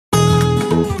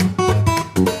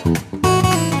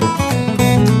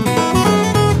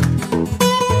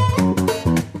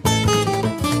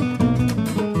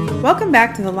Welcome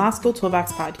back to the Law School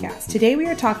Toolbox podcast. Today we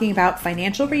are talking about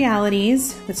financial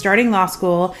realities with starting law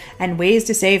school and ways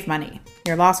to save money.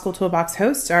 Your Law School Toolbox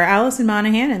hosts are Alison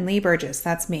Monahan and Lee Burgess.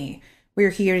 That's me. We're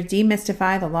here to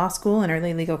demystify the law school and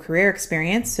early legal career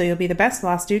experience so you'll be the best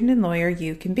law student and lawyer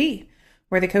you can be.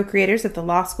 We're the co-creators of the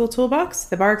Law School Toolbox,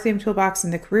 the Bar Exam Toolbox,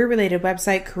 and the career-related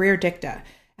website Career Dicta.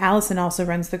 Alison also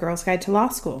runs the Girls Guide to Law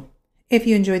School. If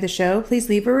you enjoy the show, please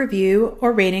leave a review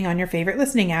or rating on your favorite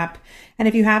listening app. And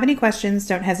if you have any questions,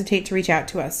 don't hesitate to reach out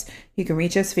to us. You can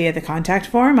reach us via the contact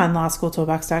form on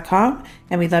lawschooltoolbox.com,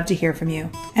 and we'd love to hear from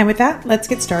you. And with that, let's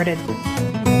get started.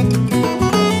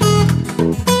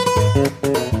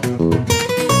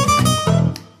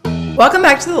 Welcome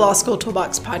back to the Law School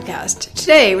Toolbox podcast.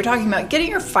 Today, we're talking about getting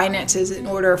your finances in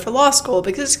order for law school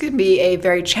because this can be a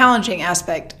very challenging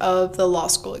aspect of the law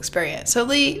school experience. So,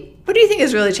 Lee, what do you think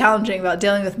is really challenging about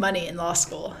dealing with money in law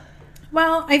school?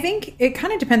 Well, I think it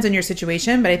kind of depends on your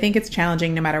situation, but I think it's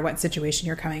challenging no matter what situation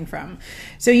you're coming from.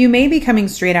 So you may be coming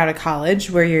straight out of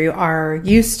college where you are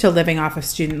used to living off of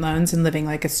student loans and living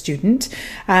like a student,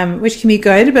 which can be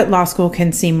good, but law school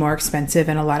can seem more expensive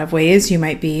in a lot of ways. You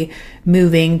might be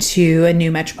moving to a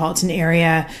new metropolitan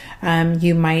area.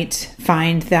 You might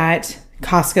find that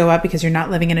costs go up because you're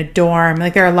not living in a dorm.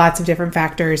 Like there are lots of different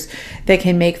factors that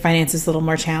can make finances a little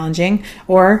more challenging.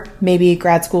 Or maybe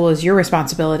grad school is your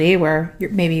responsibility where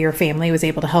maybe your family was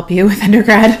able to help you with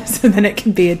undergrad. So then it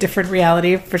can be a different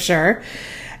reality for sure.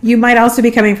 You might also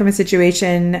be coming from a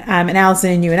situation, and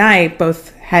Allison and you and I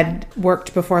both had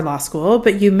worked before law school,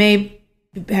 but you may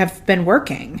have been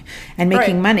working and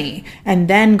making money and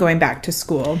then going back to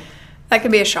school. That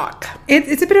can be a shock.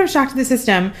 It's a bit of a shock to the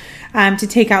system to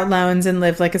take out loans and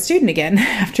live like a student again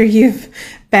after you've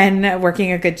been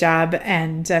working a good job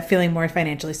and feeling more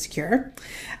financially secure.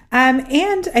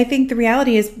 And I think the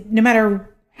reality is no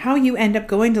matter how you end up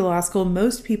going to law school,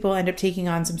 most people end up taking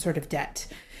on some sort of debt.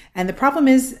 And the problem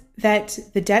is that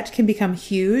the debt can become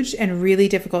huge and really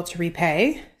difficult to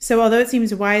repay. So although it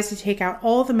seems wise to take out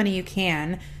all the money you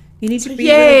can, you need to be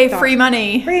really free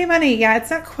money. Free money. Yeah, it's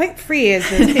not quite free as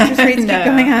the interest rates keep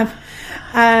going up.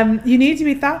 You need to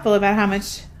be thoughtful about how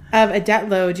much of a debt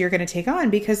load you're going to take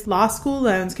on because law school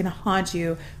loans can haunt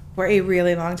you for a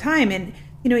really long time. And,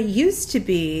 you know, it used to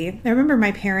be, I remember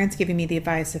my parents giving me the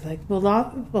advice of like,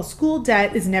 well, school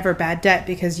debt is never bad debt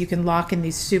because you can lock in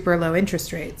these super low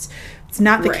interest rates. It's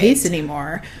not the case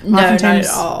anymore. No, not at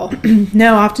all.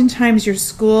 No, oftentimes your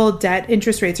school debt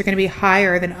interest rates are going to be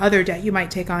higher than other debt you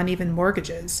might take on, even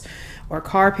mortgages or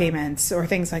car payments or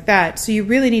things like that. So you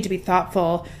really need to be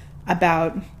thoughtful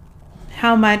about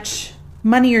how much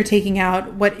money you're taking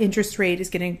out, what interest rate is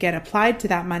going to get applied to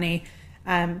that money,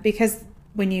 because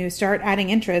when you start adding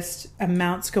interest,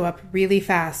 amounts go up really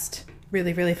fast,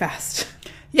 really, really fast.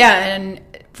 Yeah, and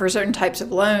for certain types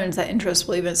of loans, that interest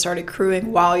will even start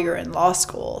accruing while you're in law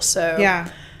school. So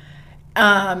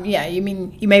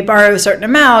you may borrow a certain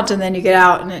amount and then you get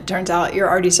out and it turns out you're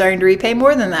already starting to repay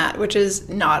more than that, which is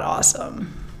not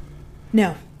awesome.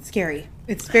 No, scary.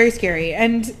 It's very scary.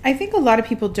 And I think a lot of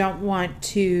people don't want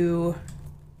to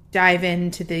dive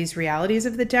into these realities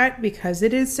of the debt because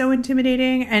it is so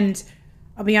intimidating. And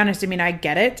I'll be honest, I mean, I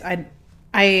get it.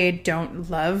 I don't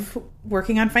love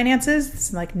working on finances.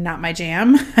 It's like not my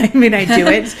jam. I mean, I do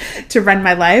it to run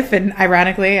my life. And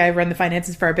ironically, I run the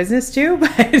finances for our business too.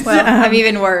 But, I'm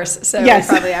even worse. So yes.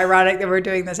 It's probably ironic that we're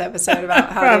doing this episode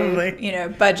about how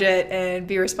to, budget and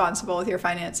be responsible with your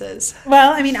finances.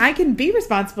 Well, I mean, I can be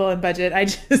responsible and budget. I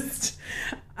just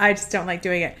don't like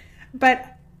doing it.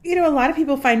 But you know, a lot of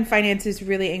people find finances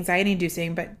really anxiety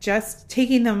inducing, but just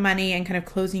taking the money and kind of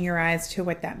closing your eyes to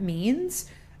what that means,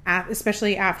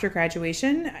 especially after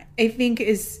graduation, I think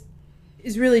is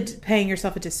really paying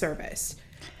yourself a disservice.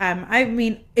 I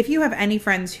mean, if you have any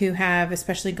friends who have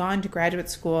especially gone to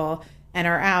graduate school and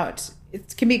are out,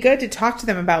 it can be good to talk to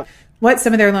them about what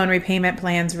some of their loan repayment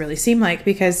plans really seem like,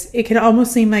 because it can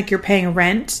almost seem like you're paying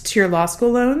rent to your law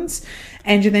school loans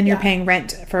and then you're paying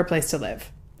rent for a place to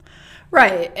live.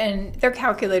 Right. And there are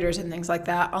calculators and things like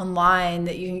that online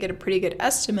that you can get a pretty good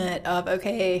estimate of,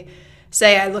 okay,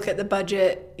 say I look at the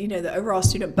budget, the overall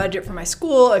student budget for my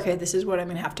school. Okay, this is what I'm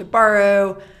going to have to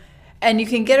borrow. And you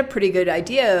can get a pretty good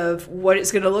idea of what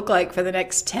it's going to look like for the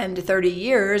next 10 to 30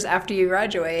 years after you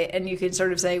graduate. And you can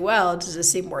sort of say, well, does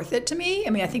this seem worth it to me? I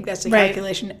mean, I think that's a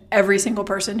calculation every single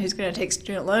person who's going to take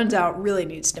student loans out really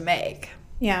needs to make.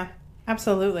 Yeah,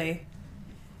 absolutely.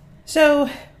 So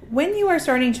when you are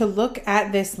starting to look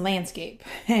at this landscape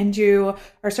and you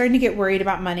are starting to get worried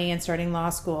about money and starting law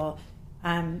school,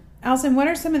 Alison, what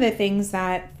are some of the things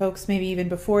that folks maybe even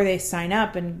before they sign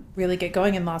up and really get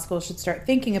going in law school should start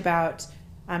thinking about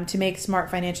to make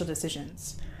smart financial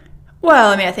decisions?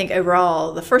 Well, I mean, I think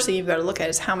overall, the first thing you've got to look at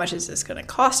is how much is this going to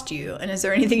cost you? And is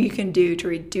there anything you can do to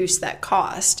reduce that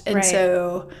cost? And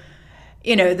so,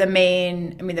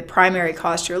 the primary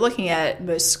cost you're looking at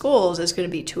most schools is going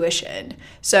to be tuition.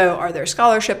 So are there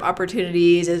scholarship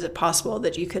opportunities? Is it possible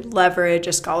that you could leverage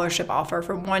a scholarship offer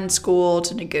from one school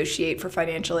to negotiate for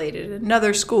financial aid at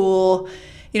another school?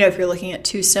 If you're looking at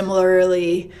two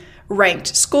similarly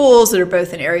ranked schools that are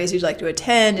both in areas you'd like to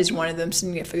attend, is one of them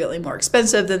significantly more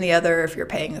expensive than the other if you're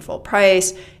paying the full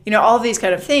price? All of these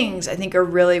kind of things I think are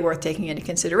really worth taking into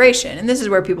consideration. And this is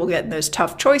where people get in those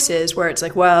tough choices where it's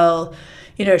like, well,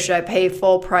 should I pay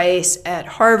full price at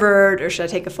Harvard or should I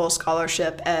take a full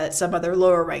scholarship at some other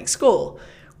lower ranked school?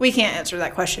 We can't answer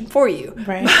that question for you.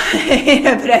 Right.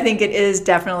 But I think it is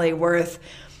definitely worth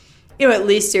at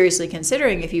least seriously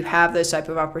considering, if you have those type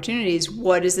of opportunities,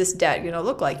 what is this debt going to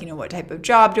look like? What type of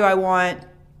job do I want?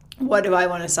 What do I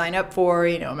want to sign up for?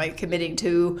 Am I committing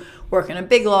to work in a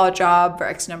big law job for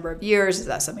X number of years? Is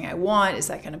that something I want? Is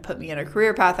that going to put me in a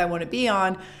career path I want to be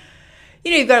on?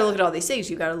 You've got to look at all these things.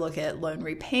 You've got to look at loan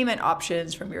repayment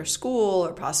options from your school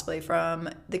or possibly from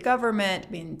the government.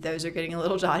 I mean, those are getting a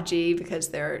little dodgy because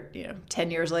they're, 10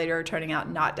 years later turning out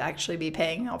not to actually be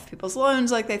paying off people's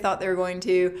loans like they thought they were going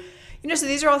to. So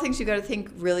these are all things you've got to think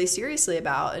really seriously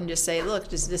about and just say, look,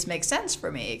 does this make sense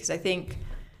for me? Because I think,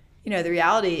 the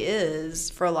reality is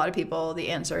for a lot of people, the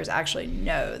answer is actually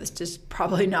no. This just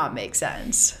probably not make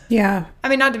sense. Yeah. I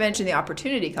mean, not to mention the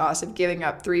opportunity cost of giving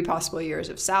up 3 possible years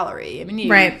of salary. I mean,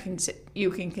 you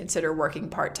can consider working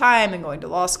part-time and going to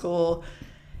law school.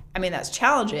 I mean, that's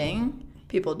challenging.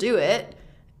 People do it.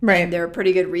 Right. And there are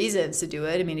pretty good reasons to do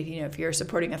it. I mean, if you're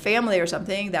supporting a family or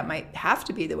something, that might have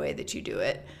to be the way that you do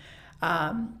it.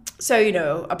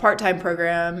 So, a part-time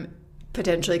program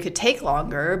potentially could take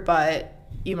longer, but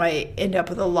you might end up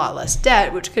with a lot less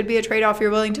debt, which could be a trade-off you're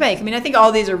willing to make. I mean, I think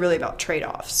all these are really about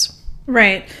trade-offs.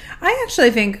 Right. I actually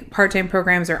think part-time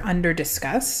programs are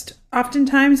under-discussed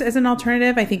oftentimes as an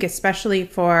alternative. I think especially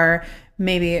for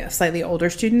maybe slightly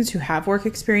older students who have work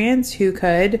experience, who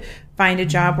could find a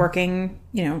job working,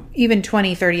 even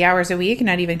 20, 30 hours a week,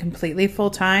 not even completely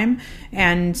full-time,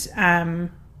 and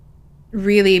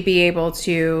really be able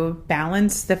to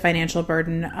balance the financial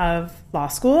burden of law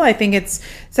school. I think it's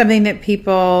something that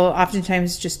people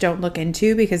oftentimes just don't look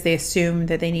into because they assume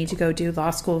that they need to go do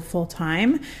law school full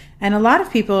time. And a lot of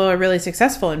people are really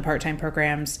successful in part-time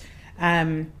programs.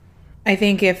 I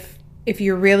think if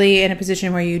you're really in a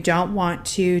position where you don't want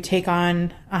to take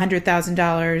on $100,000,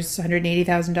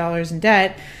 $180,000 in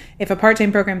debt, if a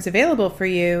part-time program is available for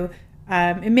you,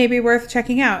 it may be worth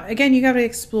checking out. Again, you got to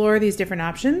explore these different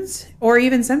options. Or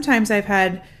even sometimes I've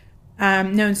had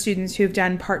known students who've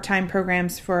done part-time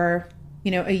programs for,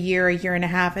 a year and a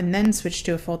half, and then switched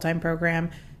to a full-time program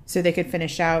so they could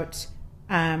finish out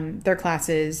their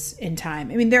classes in time.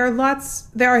 I mean,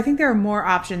 I think there are more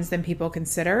options than people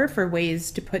consider for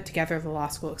ways to put together the law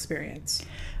school experience.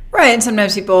 Right, and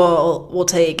sometimes people will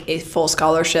take a full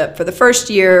scholarship for the first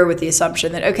year with the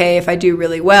assumption that, okay, if I do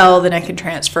really well, then I can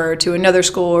transfer to another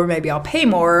school or maybe I'll pay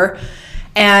more.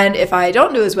 And if I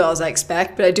don't do as well as I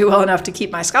expect, but I do well enough to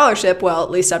keep my scholarship, well,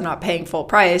 at least I'm not paying full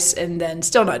price and then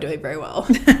still not doing very well.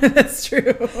 That's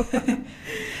true.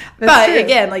 But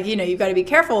again, you've got to be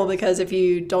careful because if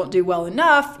you don't do well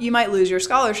enough, you might lose your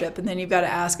scholarship. And then you've got to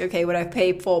ask, okay, would I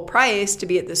pay full price to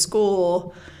be at the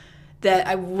school that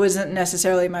I wasn't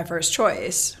necessarily my first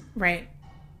choice? Right.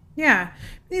 Yeah.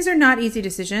 These are not easy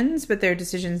decisions, but they're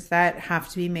decisions that have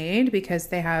to be made because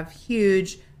they have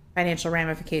huge financial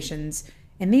ramifications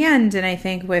in the end. And I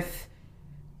think with,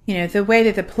 the way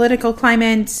that the political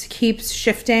climate keeps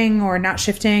shifting or not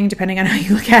shifting, depending on how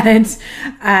you look at it,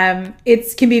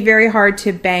 it can be very hard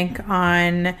to bank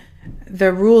on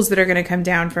the rules that are going to come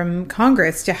down from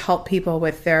Congress to help people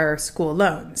with their school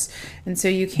loans. And so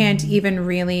you can't even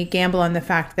really gamble on the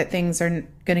fact that things are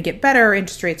going to get better,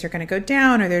 interest rates are going to go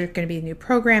down, or there's going to be new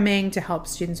programming to help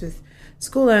students with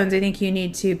school loans. I think you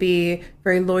need to be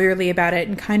very lawyerly about it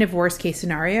and kind of worst case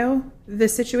scenario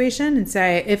this situation and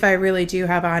say, if I really do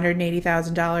have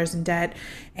 $180,000 in debt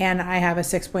and I have a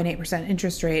 6.8%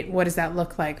 interest rate, what does that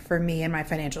look like for me and my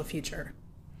financial future?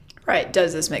 Right.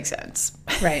 Does this make sense?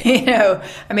 Right.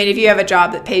 I mean, if you have a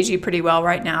job that pays you pretty well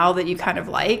right now that you kind of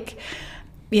like,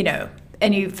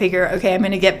 and you figure, okay, I'm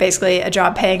going to get basically a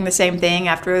job paying the same thing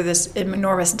after this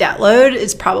enormous debt load,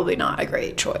 it's probably not a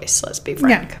great choice. Let's be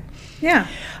frank. Yeah.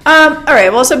 All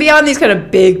right. Well, so beyond these kind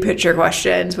of big picture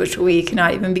questions, which we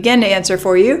cannot even begin to answer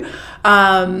for you,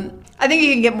 I think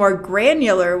you can get more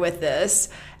granular with this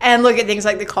and look at things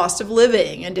like the cost of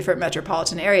living in different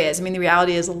metropolitan areas. I mean, the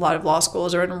reality is a lot of law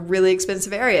schools are in really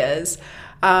expensive areas.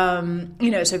 So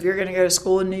if you're going to go to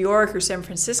school in New York or San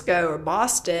Francisco or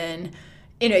Boston,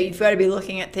 you've got to be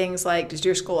looking at things like, does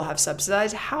your school have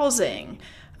subsidized housing?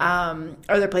 Are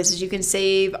there places you can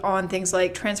save on things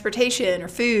like transportation or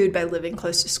food by living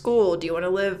close to school? Do you want to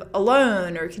live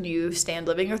alone, or can you stand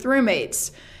living with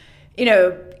roommates?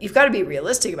 You've got to be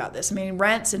realistic about this. I mean,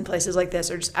 rents in places like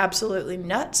this are just absolutely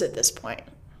nuts at this point.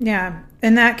 Yeah,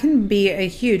 and that can be a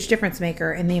huge difference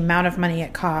maker in the amount of money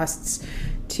it costs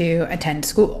to attend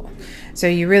school. So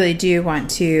you really do want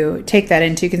to take that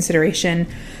into consideration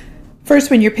first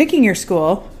when you're picking your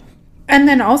school. And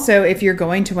then also, if you're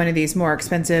going to one of these more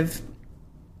expensive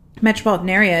metropolitan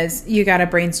areas, you got to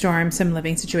brainstorm some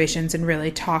living situations and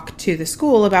really talk to the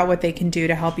school about what they can do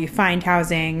to help you find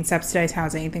housing, subsidize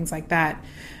housing, things like that.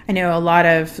 I know a lot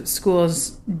of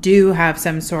schools do have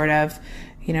some sort of,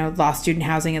 law student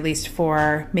housing, at least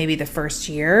for maybe the first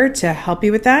year, to help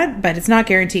you with that, but it's not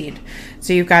guaranteed.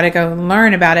 So you've got to go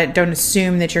learn about it. Don't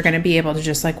assume that you're going to be able to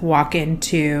just walk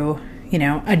into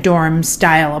a dorm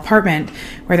style apartment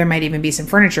where there might even be some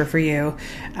furniture for you.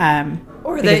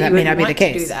 Or that may not be the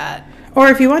case. To do that. Or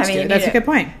if you want to, that's a good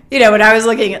point. When I was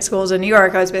looking at schools in New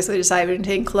York, I was basically deciding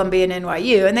between Columbia and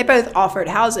NYU, and they both offered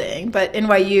housing, but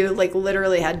NYU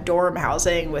literally had dorm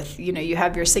housing with, you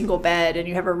have your single bed and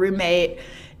you have a roommate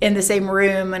in the same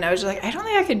room, and I was just like, I don't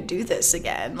think I can do this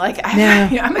again. I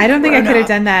don't think I could have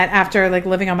done that after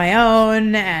living on my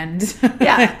own and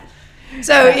yeah.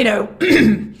 So,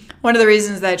 one of the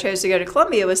reasons that I chose to go to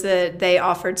Columbia was that they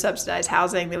offered subsidized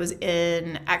housing that was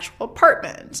in actual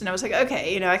apartments. And I was like,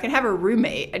 okay, I can have a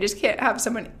roommate. I just can't have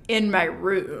someone in my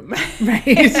room.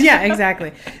 Right. Yeah,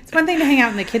 exactly. It's one thing to hang out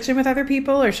in the kitchen with other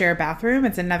people or share a bathroom.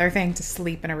 It's another thing to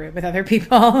sleep in a room with other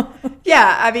people.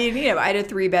 Yeah. I mean, I had a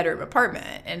 3-bedroom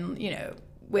apartment and,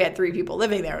 we had 3 people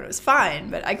living there and it was fine.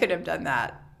 But I could have done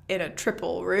that in a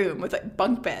triple room with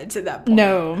bunk beds at that point.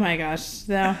 No, my gosh.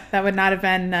 No, that would not have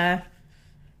been...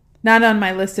 not on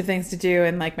my list of things to do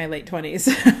in my late 20s.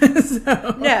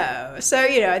 No. So,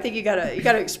 I think you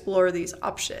gotta explore these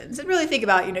options and really think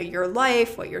about, your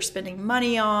life, what you're spending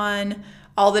money on,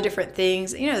 all the different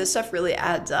things. This stuff really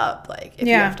adds up. If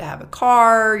you have to have a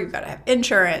car, you've got to have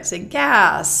insurance and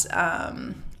gas.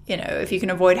 If you can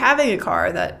avoid having a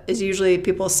car, that is usually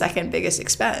people's second biggest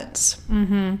expense.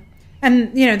 Mm-hmm.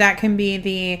 And, that can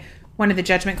be one of the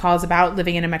judgment calls about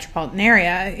living in a metropolitan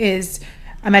area is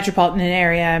a metropolitan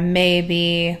area may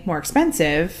be more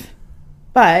expensive,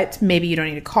 but maybe you don't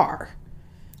need a car.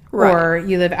 Right. Or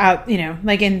you live out,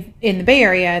 in the Bay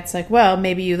Area, it's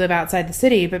maybe you live outside the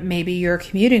city, but maybe you're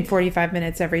commuting 45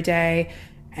 minutes every day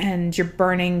and you're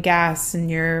burning gas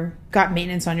and you're got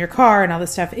maintenance on your car and all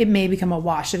this stuff. It may become a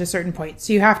wash at a certain point.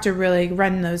 So you have to really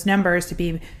run those numbers to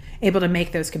be able to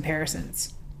make those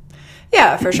comparisons.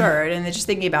 Yeah, for sure. And then just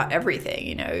thinking about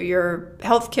everything, your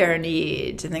healthcare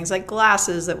needs and things like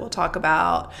glasses that we'll talk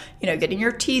about, getting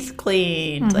your teeth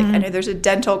cleaned. Mm-hmm. I know there's a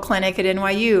dental clinic at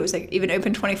NYU. It's even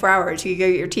open 24 hours. You can go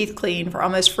get your teeth cleaned for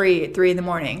almost free at 3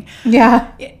 a.m.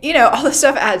 Yeah. All this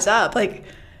stuff adds up.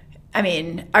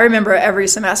 I remember every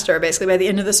semester, basically by the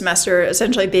end of the semester,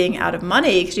 essentially being out of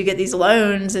money because you get these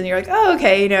loans and you're like, oh,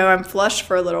 okay, I'm flush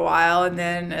for a little while. And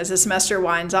then as the semester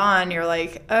winds on, you're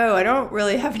like, oh, I don't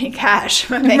really have any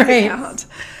cash in my bank account.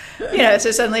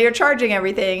 So suddenly you're charging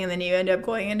everything and then you end up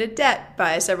going into debt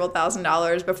by several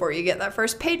 $1,000s before you get that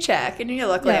first paycheck. And,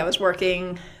 luckily I was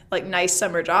working nice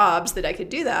summer jobs that I could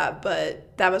do that,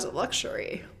 but that was a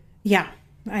luxury. Yeah,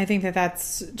 I think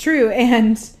that's true.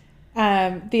 And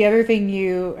the other thing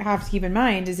you have to keep in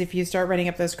mind is if you start running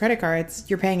up those credit cards,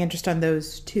 you're paying interest on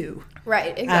those too.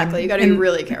 Right, exactly. You got to be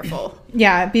really careful.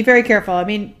 Yeah, be very careful.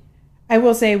 I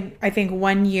will say, I think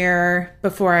 1 year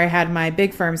before I had my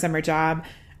big firm summer job,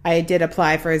 I did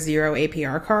apply for a 0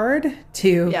 APR card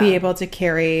to be able to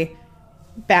carry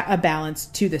a balance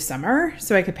to the summer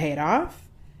so I could pay it off.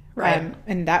 Right.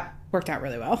 And that worked out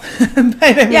really well.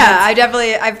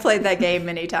 I've played that game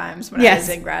many times when I was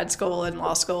in grad school and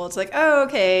law school. It's I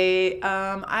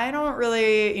don't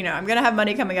really, I'm going to have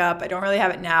money coming up. I don't really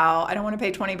have it now. I don't want to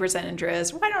pay 20%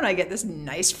 interest. Why don't I get this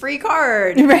nice free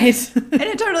card? Right. And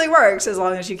it totally works as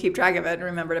long as you keep track of it and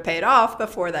remember to pay it off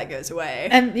before that goes away.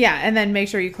 And then make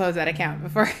sure you close that account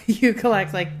before you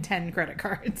collect 10 credit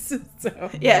cards. So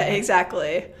yeah,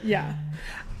 exactly. Yeah.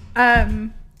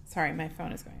 Sorry, my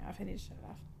phone is going off. I need to shut it off.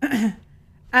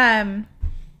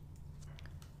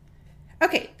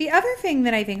 Okay, the other thing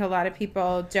that I think a lot of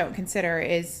people don't consider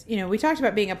is, we talked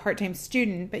about being a part-time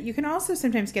student, but you can also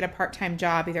sometimes get a part-time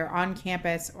job either on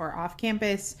campus or off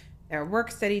campus There are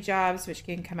work study jobs, which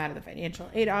can come out of the financial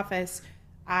aid office.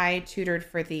 I tutored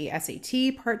for the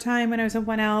SAT part-time when I was a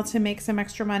 1L to make some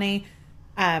extra money.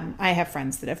 I have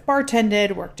friends that have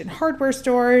bartended, worked in hardware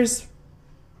stores,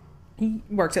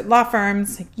 worked at law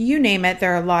firms, like you name it.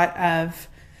 There are a lot of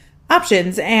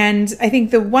options. And I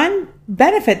think the one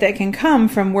benefit that can come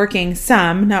from working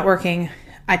some, not working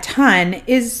a ton,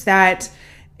 is that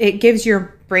it gives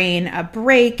your brain a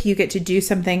break. You get to do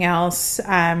something else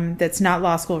that's not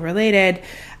law school related.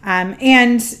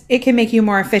 And it can make you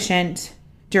more efficient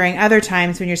during other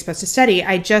times when you're supposed to study.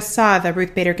 I just saw the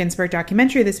Ruth Bader Ginsburg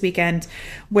documentary this weekend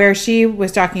where she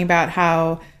was talking about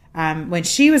how when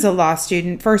she was a law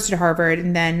student, first at Harvard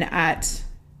and then at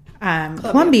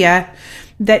Columbia,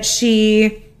 that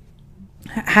she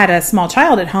had a small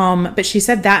child at home, but she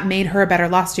said that made her a better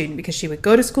law student because she would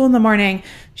go to school in the morning,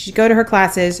 she'd go to her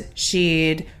classes,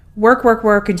 she'd work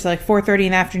until like 4:30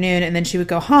 in the afternoon, and then she would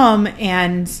go home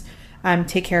and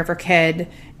take care of her kid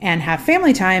and have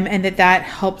family time, and that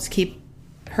helps keep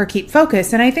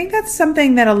focused. And I think that's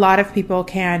something that a lot of people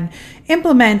can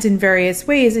implement in various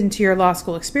ways into your law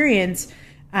school experience.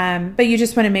 But you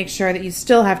just want to make sure that you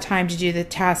still have time to do the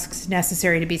tasks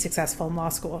necessary to be successful in law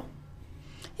school.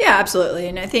 Yeah, absolutely.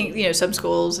 And I think, some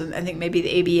schools, and I think maybe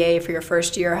the ABA for your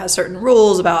first year has certain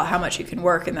rules about how much you can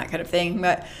work and that kind of thing.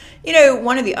 But,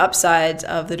 one of the upsides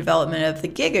of the development of the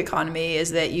gig economy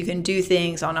is that you can do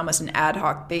things on almost an ad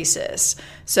hoc basis.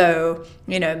 So,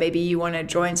 maybe you want to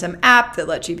join some app that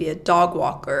lets you be a dog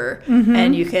walker,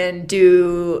 and you can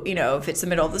do, if it's the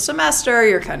middle of the semester,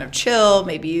 you're kind of chill.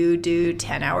 Maybe you do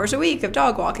 10 hours a week of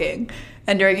dog walking.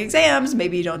 And during exams,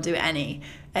 maybe you don't do any.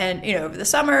 And, over the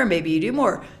summer, maybe you do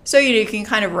more. So, you can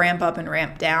kind of ramp up and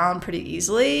ramp down pretty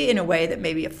easily in a way that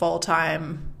maybe a a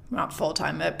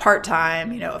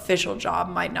part-time, official job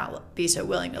might not be so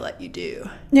willing to let you do.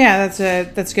 Yeah, that's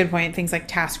a good point. Things like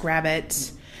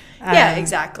TaskRabbit. Yeah,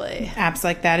 exactly. Apps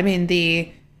like that. I mean,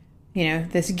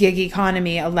 this gig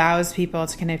economy allows people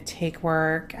to kind of take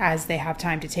work as they have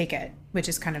time to take it, which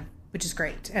is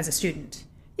great as a student.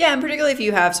 Yeah, and particularly if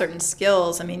you have certain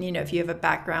skills. I mean, if you have a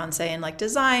background, say, in like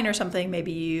design or something,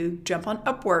 maybe you jump on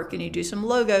Upwork and you do some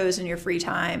logos in your free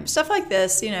time. Stuff like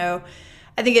this,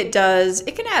 I think it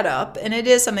can add up, and it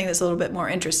is something that's a little bit more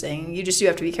interesting. You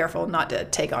have to be careful not to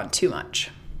take on too much.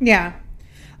 Yeah.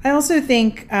 I also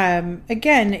think,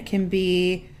 again, it can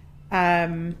be,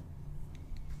 when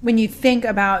you think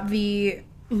about the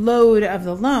load of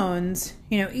the loans,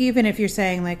 even if you're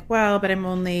saying like, well, but I'm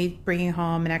only bringing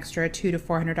home an extra $200 to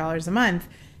 $400 a month.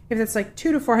 If it's like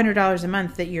 $200 to $400 a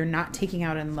month that you're not taking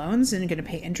out in loans and going to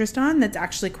pay interest on, that's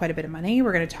actually quite a bit of money.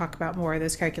 We're going to talk about more of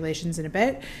those calculations in a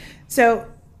bit. So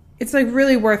it's like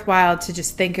really worthwhile to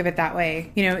just think of it that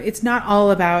way. It's not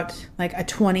all about like a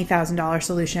 $20,000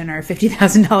 solution or a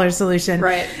 $50,000 solution.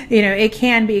 Right. It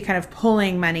can be kind of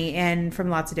pulling money in from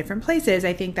lots of different places.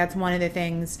 I think that's one of the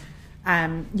things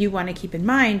you want to keep in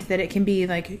mind, that it can be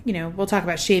like, we'll talk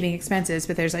about shaving expenses,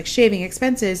 but there's like shaving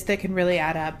expenses that can really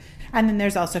add up. And then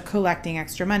there's also collecting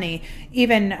extra money.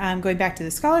 Even going back to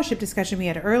the scholarship discussion we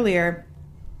had earlier,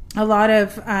 a lot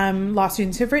of law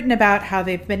students have written about how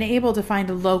they've been able to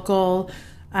find local,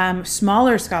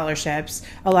 smaller scholarships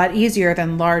a lot easier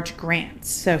than large grants.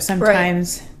 So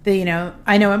sometimes,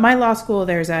 I know at my law school,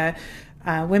 there's a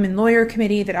women lawyer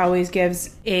committee that always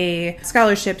gives a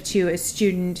scholarship to a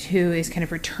student who is kind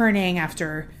of returning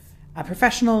after a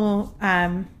professional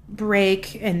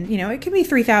break. And, it can be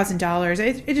 $3,000.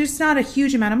 It's just not a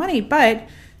huge amount of money, but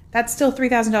that's still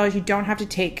 $3,000 you don't have to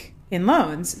take in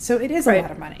loans. So it is a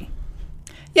lot of money.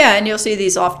 Yeah, and you'll see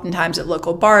these oftentimes at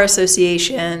local bar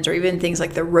associations or even things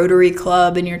like the Rotary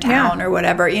Club in your town or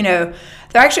whatever. There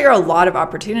actually are a lot of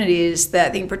opportunities that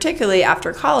I think particularly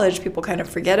after college people kind of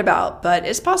forget about. But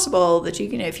it's possible that you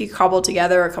can, if you cobble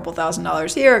together a couple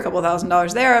 $1,000s here, a couple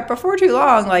 $1,000s there, before too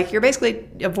long, like you're basically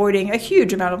avoiding a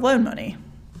huge amount of loan money.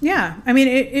 Yeah, I mean,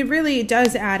 it really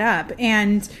does add up.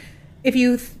 And if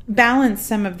you balance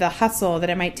some of the hustle that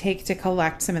it might take to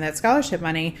collect some of that scholarship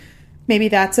money, maybe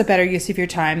that's a better use of your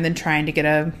time than trying to get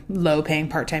a low-paying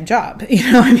part-time job.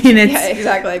 Yeah,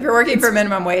 exactly. If you're working for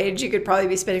minimum wage, you could probably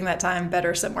be spending that time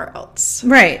better somewhere else.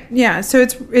 Right. Yeah. So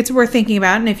it's worth thinking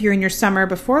about. And if you're in your summer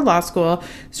before law school,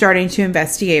 starting to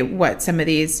investigate what some of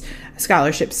these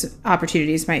scholarships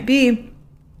opportunities might be,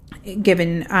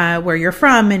 given where you're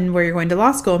from and where you're going to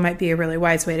law school, might be a really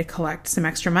wise way to collect some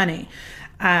extra money.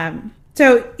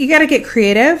 So you got to get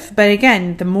creative. But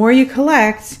again, the more you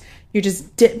collect, you're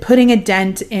just putting a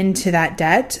dent into that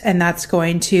debt, and that's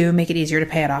going to make it easier to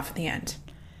pay it off at the end.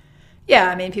 Yeah,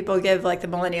 I mean, people give like the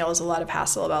millennials a lot of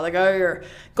hassle about like, oh, you're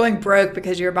going broke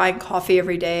because you're buying coffee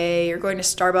every day. You're going to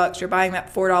Starbucks. You're buying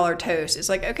that $4 toast. It's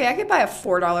like, okay, I could buy a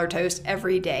 $4 toast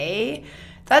every day.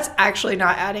 That's actually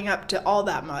not adding up to all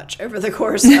that much over the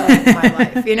course of my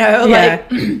life, you know? Yeah.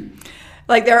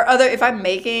 Like there are other, if I'm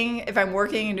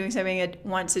working and doing something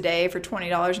once a day for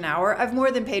 $20 an hour, I've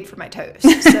more than paid for my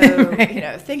toast. So, Right. you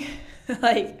know, think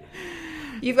like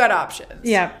you've got options.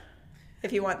 Yeah.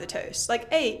 If you want the toast.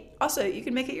 Like, hey, also you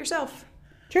can make it yourself.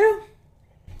 True.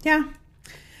 Yeah.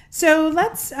 So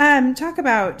let's talk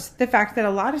about the fact that a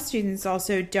lot of students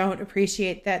also don't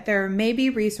appreciate that there may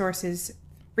be resources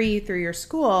free through your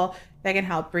school that can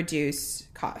help reduce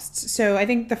costs. So I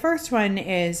think the first one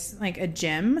is like a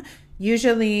gym.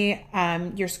 Usually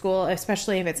your school,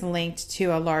 especially if it's linked to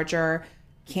a larger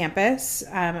campus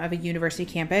of a university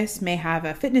campus, may have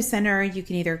a fitness center. You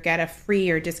can either get a free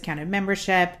or discounted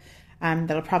membership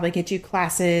that'll probably get you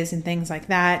classes and things like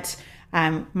that.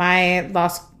 My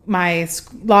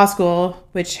law school,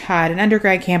 which had an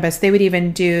undergrad campus, they would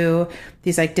even do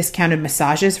these like discounted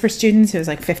massages for students. It was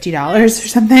like $50 or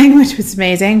something, which was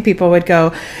amazing. People would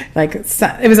go like,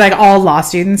 it was like all law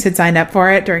students had signed up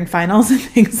for it during finals and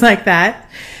things like that.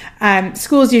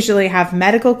 Schools usually have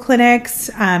medical clinics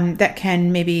that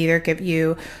can maybe either give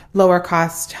you lower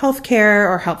cost healthcare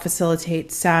or help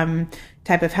facilitate some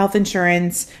type of health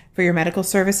insurance for your medical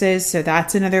services. So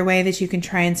that's another way that you can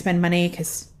try and spend money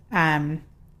because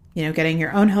getting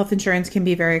your own health insurance can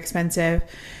be very expensive.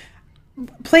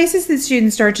 Places that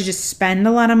students start to just spend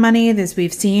a lot of money, as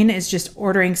we've seen, is just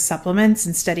ordering supplements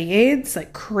and study aids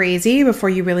like crazy before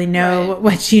you really know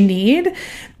what you need,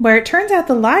 where it turns out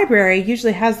the library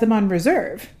usually has them on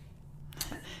reserve.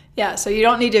 Yeah, so you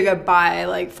don't need to go buy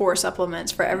like 4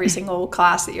 supplements for every single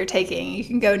class that you're taking. You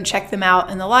can go and check them out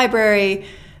in the library.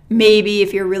 Maybe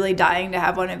if you're really dying to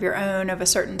have one of your own of a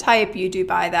certain type, you do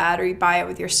buy that, or you buy it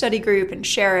with your study group and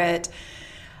share it.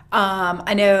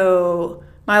 I know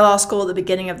my law school at the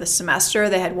beginning of the semester,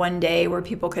 they had one day where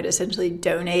people could essentially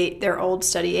donate their old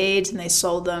study aids, and they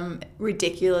sold them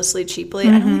ridiculously cheaply.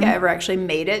 I don't think I ever actually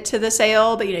made it to the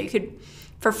sale, but you could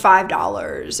for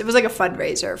 $5. It was like a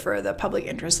fundraiser for the Public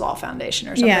Interest Law Foundation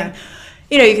or something.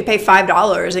 Yeah. You could pay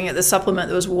 $5 and get the supplement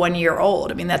that was 1 year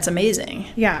old. I mean, that's amazing.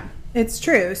 Yeah. It's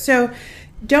true. So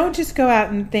don't just go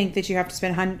out and think that you have to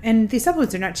spend and these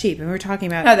supplements are not cheap. And we're talking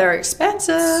about no, they're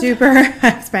expensive, super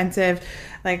expensive,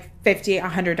 like $50,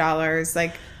 $100.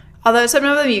 Like, although some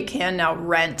of them you can now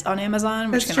rent on Amazon,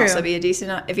 which can true. also be a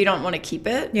decent if you don't want to keep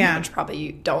it. Yeah, which probably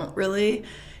you don't really.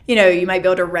 You might be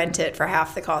able to rent it for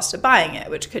half the cost of buying it,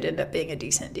 which could end up being a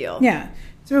decent deal. Yeah.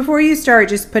 So before you start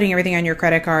just putting everything on your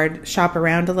credit card, shop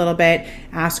around a little bit,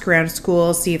 ask around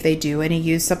schools, see if they do any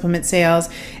used supplement sales,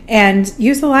 and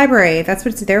use the library. That's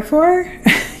what it's there for.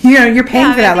 You're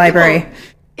paying for that library.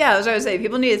 Yeah, as I was saying,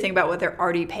 people need to think about what they're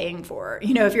already paying for.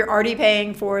 If you're already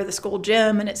paying for the school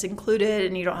gym and it's included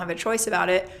and you don't have a choice about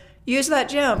it, use that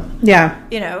gym.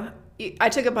 Yeah. I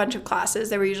took a bunch of classes.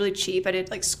 They were usually cheap. I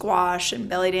did like squash and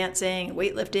belly dancing,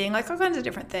 weightlifting, like all kinds of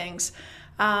different things.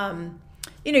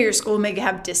 Your school may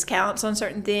have discounts on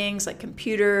certain things like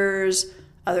computers,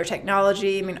 other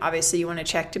technology. I mean, obviously you want to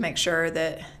check to make sure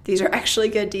that these are actually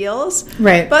good deals.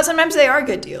 Right. But sometimes they are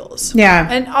good deals. Yeah.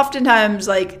 And oftentimes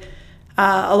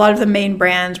a lot of the main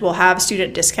brands will have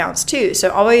student discounts too.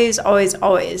 So always, always,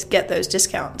 always get those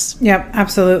discounts. Yep,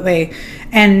 absolutely.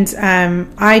 And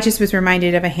I just was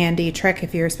reminded of a handy trick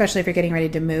especially if you're getting ready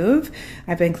to move.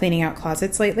 I've been cleaning out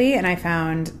closets lately, and I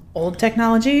found old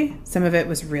technology. Some of it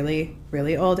was really,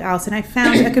 really old. Alison, I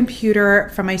found a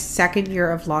computer from my second year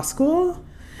of law school.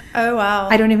 Oh, wow.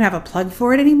 I don't even have a plug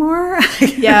for it anymore.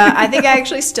 Yeah, I think I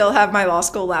actually still have my law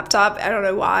school laptop. I don't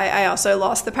know why. I also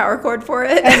lost the power cord for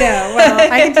it. I know. Well,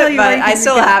 I can tell you but I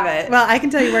still have it. Well, I can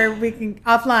tell you where we can,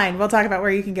 offline, we'll talk about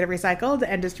where you can get it recycled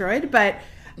and destroyed. But,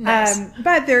 nice.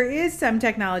 But there is some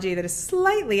technology that is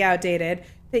slightly outdated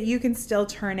that you can still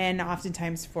turn in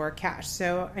oftentimes for cash.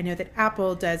 So I know that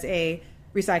Apple does a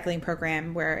recycling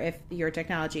program where if your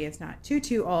technology is not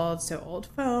too old, so old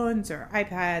phones or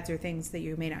iPads or things that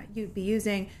you may not be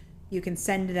using, you can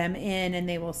send them in and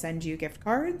they will send you gift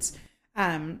cards,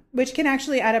 which can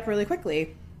actually add up really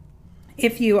quickly.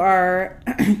 If you are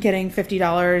getting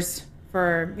 $50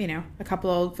 for, a couple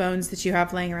old phones that you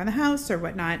have laying around the house or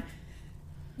whatnot,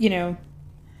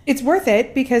 it's worth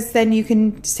it because then you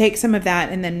can take some of that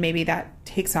and then maybe that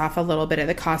takes off a little bit of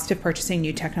the cost of purchasing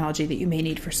new technology that you may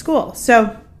need for school.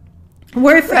 So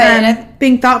worth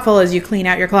being thoughtful as you clean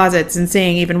out your closets and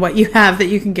seeing even what you have that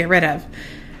you can get rid of.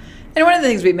 And one of the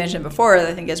things we mentioned before that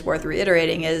I think is worth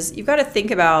reiterating is you've got to think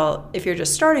about, if you're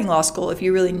just starting law school, if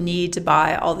you really need to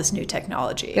buy all this new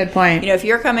technology. Good point. If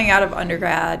you're coming out of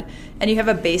undergrad and you have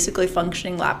a basically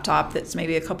functioning laptop that's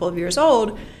maybe a couple of years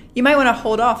old, you might want to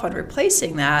hold off on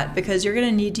replacing that because you're going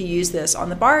to need to use this on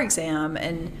the bar exam.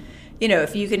 And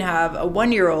if you can have a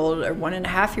 1-year-old or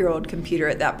 1.5-year-old computer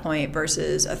at that point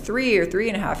versus a 3 or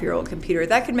 3.5-year-old computer,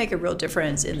 that could make a real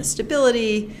difference in the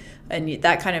stability and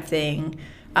that kind of thing.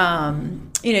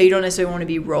 You don't necessarily want to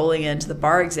be rolling into the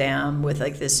bar exam with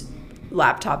like this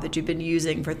laptop that you've been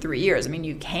using for 3 years. I mean,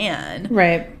 you can.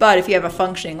 Right. But if you have a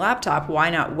functioning laptop, why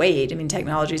not wait? I mean,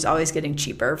 technology is always getting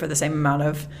cheaper for the same amount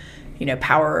of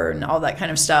power and all that kind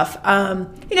of stuff. So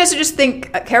just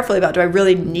think carefully about, do I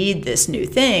really need this new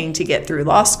thing to get through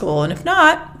law school? And if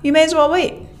not, you may as well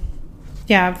wait.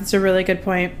 Yeah, that's a really good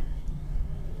point.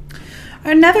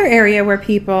 Another area where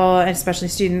people, especially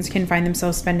students, can find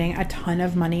themselves spending a ton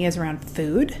of money is around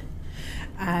food.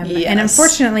 Yes. And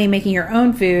unfortunately, making your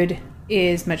own food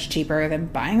is much cheaper than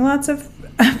buying lots of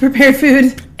prepared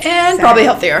food. And probably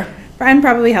healthier. And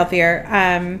probably healthier.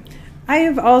 I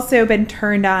have also been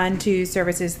turned on to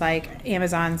services like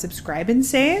Amazon Subscribe and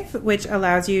Save, which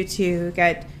allows you to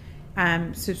get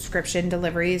subscription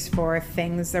deliveries for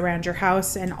things around your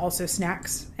house and also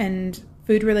snacks and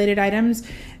food-related items.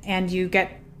 And you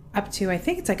get up to, I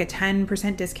think it's like a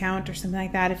 10% discount or something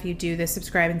like that if you do the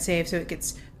Subscribe and Save. So it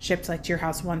gets shipped like to your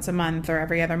house once a month or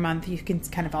every other month. You can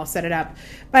kind of all set it up.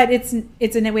 But it's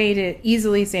in a way to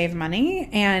easily save money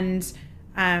and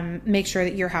make sure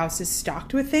that your house is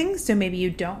stocked with things. So maybe you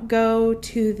don't go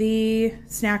to the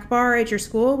snack bar at your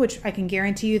school, which I can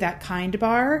guarantee you that Kind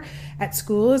bar at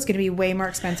school is going to be way more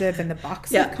expensive than the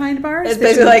box of Kind bars. It's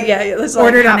basically like, it's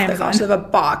like half the cost of a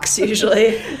box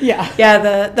usually.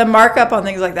 Yeah, the markup on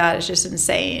things like that is just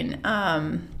insane.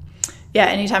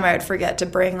 Anytime I would forget to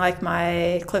bring like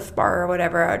my Cliff Bar or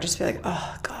whatever, I would just be like,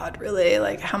 oh God, really?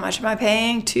 Like, how much am I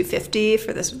paying? $2.50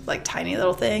 for this like tiny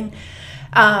little thing?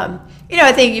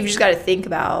 I think you've just got to think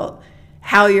about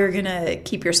how you're going to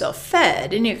keep yourself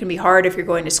fed. And it can be hard if you're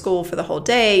going to school for the whole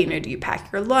day. Do you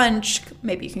pack your lunch?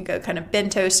 Maybe you can go kind of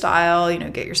bento style,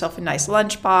 get yourself a nice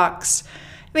lunch box.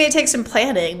 I mean, it takes some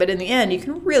planning, but in the end, you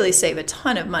can really save a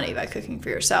ton of money by cooking for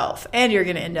yourself, and you're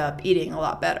going to end up eating a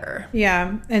lot better.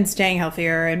 Yeah, and staying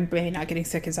healthier and maybe not getting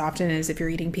sick as often as if you're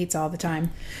eating pizza all the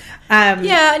time. And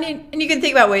you can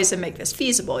think about ways to make this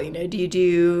feasible. Do you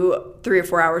do 3 or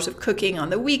 4 hours of cooking on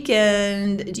the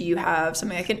weekend? Do you have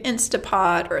something like an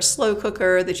Instapot or a slow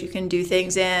cooker that you can do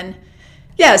things in?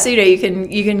 Yeah, so you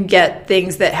can get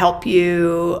things that help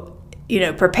you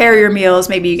prepare your meals.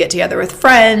 Maybe you get together with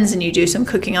friends and you do some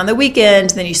cooking on the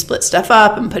weekend, then you split stuff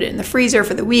up and put it in the freezer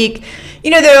for the week.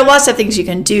 There are lots of things you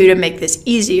can do to make this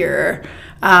easier.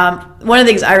 One of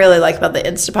the things I really like about the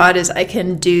Instapot is I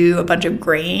can do a bunch of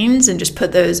grains and just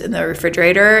put those in the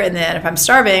refrigerator. And then if I'm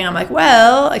starving, I'm like,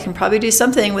 well, I can probably do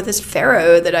something with this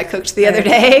farro that I cooked the other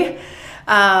day.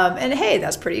 And hey,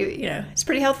 that's pretty, it's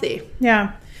pretty healthy.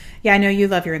 Yeah. Yeah, I know you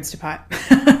love your Instapot.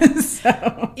 So.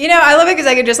 I love it because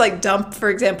I could just like dump, for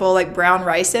example, like brown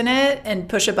rice in it and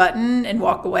push a button and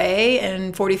walk away.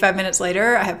 And 45 minutes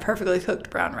later, I have perfectly cooked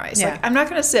brown rice. Yeah. Like, I'm not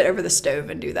going to sit over the stove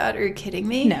and do that. Are you kidding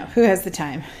me? No, who has the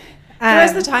time? Who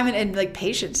has the time and like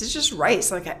patience? It's just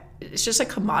rice. Like, it's just a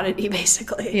commodity,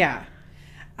 basically. Yeah.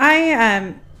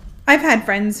 I've had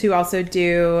friends who also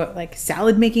do like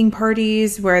salad making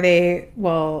parties where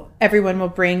everyone will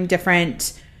bring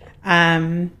different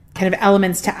kind of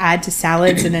elements to add to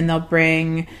salads, and then they'll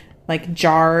bring like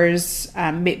jars,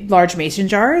 large mason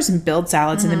jars, and build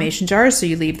salads in the mason jars. So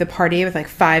you leave the party with like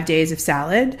 5 days of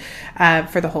salad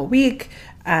for the whole week.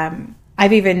 I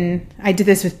did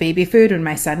this with baby food when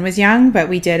my son was young, but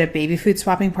we did a baby food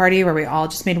swapping party where we all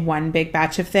just made one big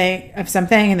batch of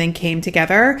something and then came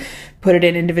together, put it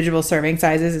in individual serving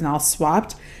sizes, and all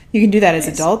swapped. You can do that as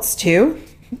adults too.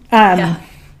 And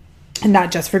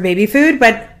not just for baby food,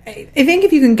 but I think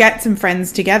if you can get some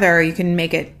friends together, you can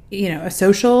make it, a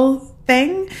social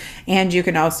thing, and you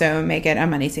can also make it a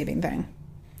money-saving thing.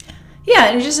 Yeah,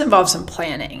 and it just involves some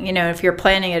planning. If you're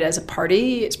planning it as a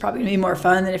party, it's probably going to be more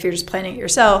fun than if you're just planning it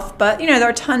yourself. But, there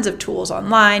are tons of tools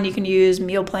online. You can use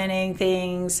meal planning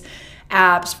things,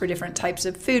 apps for different types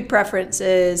of food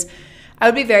preferences. I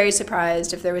would be very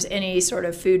surprised if there was any sort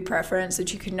of food preference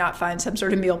that you could not find some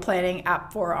sort of meal planning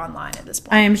app for online at this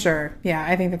point. I am sure. Yeah,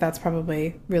 I think that that's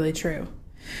probably really true.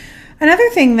 Another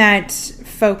thing that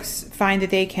folks find that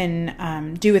they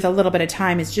can do with a little bit of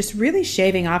time is just really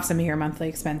shaving off some of your monthly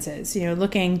expenses.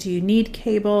 Looking, do you need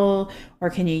cable,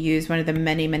 or can you use one of the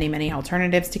many, many, many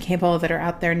alternatives to cable that are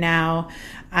out there now?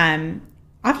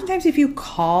 oftentimes if you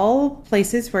call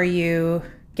places where you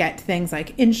get things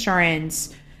like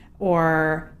insurance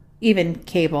or even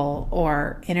cable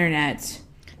or internet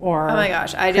or oh my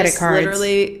gosh, I credit just cards.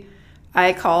 literally,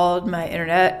 I called my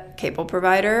internet cable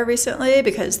provider recently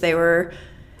because they were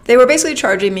basically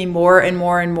charging me more and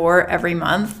more and more every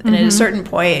month. And at a certain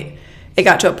point, it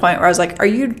got to a point where I was like, are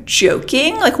you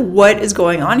joking? Like, what is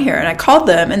going on here? And I called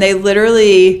them, and they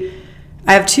literally,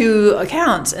 I have 2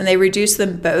 accounts, and they reduced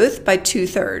them both by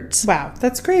 2/3. Wow,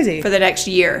 that's crazy. For the next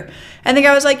year. And the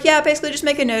guy was like, yeah, basically just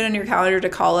make a note on your calendar to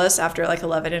call us after like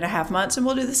 11 and a half months, and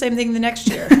we'll do the same thing the next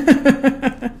year.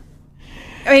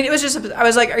 I mean, it was just, I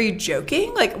was like, are you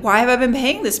joking? Like, why have I been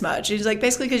paying this much? He's like,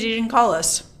 basically because you didn't call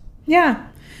us. Yeah.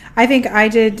 I think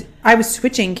I was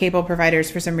switching cable providers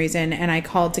for some reason, and I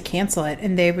called to cancel it,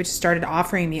 and they just started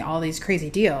offering me all these crazy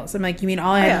deals. I'm like, you mean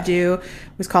all I had to do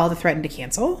was call to threaten to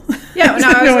cancel? Yeah, no, I was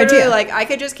no literally idea. like, I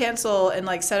could just cancel and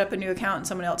like set up a new account in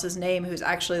someone else's name who's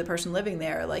actually the person living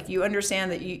there. Like, you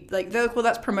understand that you, like, they're like, well,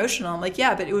 that's promotional. I'm like,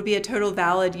 yeah, but it would be a total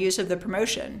valid use of the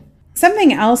promotion.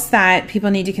 Something else that people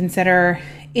need to consider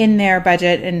in their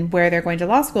budget and where they're going to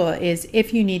law school is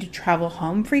if you need to travel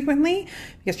home frequently,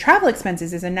 because travel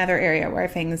expenses is another area where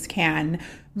things can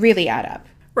really add up.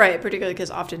 Right, particularly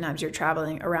because oftentimes you're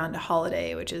traveling around a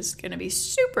holiday, which is going to be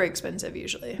super expensive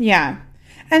usually. Yeah.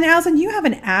 And Alison, you have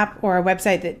an app or a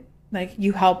website that like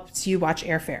helps you watch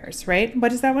airfares, right?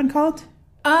 What is that one called?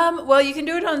 Well, you can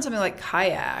do it on something like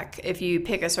Kayak. If you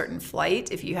pick a certain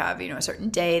flight, if you have, a certain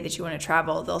day that you want to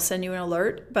travel, they'll send you an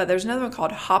alert. But there's another one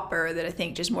called Hopper that I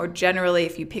think just more generally,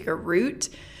 if you pick a route,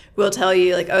 will tell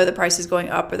you like, oh, the price is going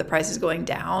up or the price is going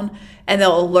down. And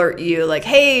they'll alert you like,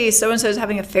 hey, so-and-so is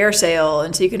having a fare sale.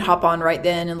 And so you can hop on right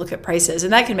then and look at prices.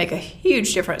 And that can make a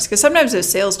huge difference because sometimes those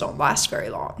sales don't last very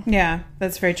long. Yeah,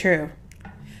 that's very true.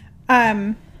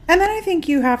 And then I think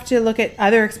you have to look at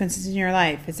other expenses in your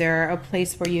life. Is there a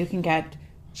place where you can get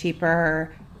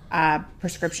cheaper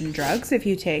prescription drugs if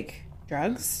you take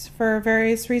drugs for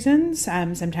various reasons?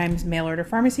 Sometimes mail order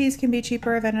pharmacies can be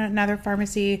cheaper than another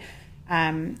pharmacy.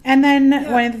 And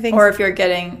then one of the things... Or if you're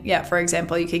getting, for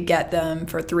example, you could get them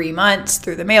for 3 months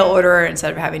through the mail order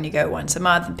instead of having to go once a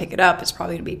month and pick it up. It's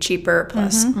probably going to be cheaper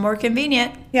plus more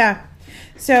convenient. Yeah.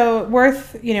 So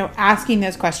worth, asking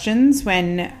those questions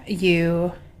when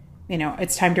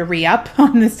it's time to re-up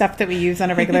on the stuff that we use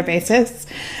on a regular basis.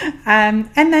 And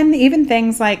then even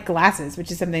things like glasses,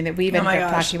 which is something that we've been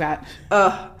talking about.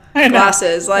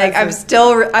 Glasses. Like I'm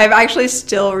actually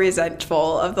still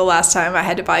resentful of the last time I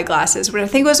had to buy glasses. When I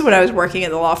think it was when I was working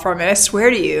at the law firm, and I swear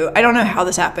to you, I don't know how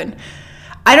this happened.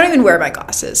 I don't even wear my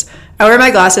glasses. I wear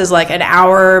my glasses like an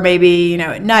hour, maybe,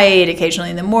 at night, occasionally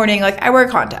in the morning. Like I wear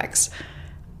contacts.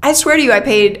 I swear to you, I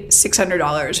paid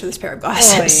 $600 for this pair of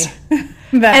glasses.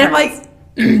 And I'm like,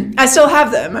 I still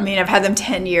have them. I mean, I've had them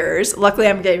 10 years. Luckily,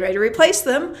 I'm getting ready to replace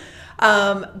them.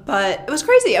 But it was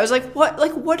crazy. I was like,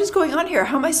 what is going on here?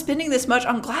 How am I spending this much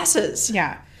on glasses?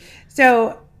 Yeah.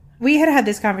 So we had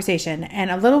this conversation, and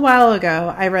a little while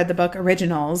ago, I read the book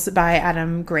Originals by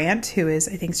Adam Grant, who is,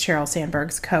 I think, Sheryl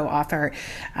Sandberg's co-author.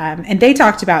 And they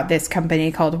talked about this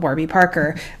company called Warby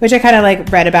Parker, which I kind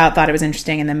of read about, thought it was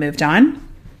interesting, and then moved on.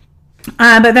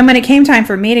 But then when it came time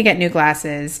for me to get new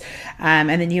glasses, and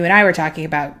then you and I were talking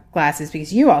about glasses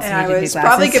because you also needed new glasses. I was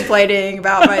probably complaining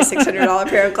about my $600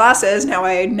 pair of glasses. Now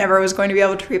I never was going to be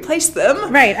able to replace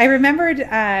them. Right. I remembered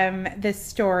this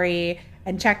story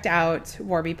and checked out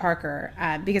Warby Parker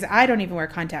because I don't even wear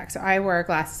contacts. So I wear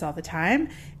glasses all the time.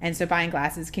 And so buying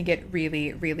glasses can get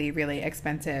really, really, really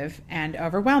expensive and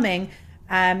overwhelming.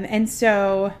 And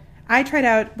so I tried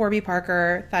out Warby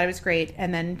Parker, thought it was great,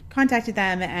 and then contacted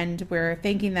them, and we're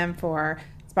thanking them for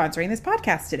sponsoring this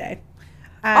podcast today.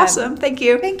 Awesome. Thank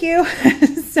you. Thank you.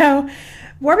 So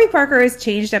Warby Parker has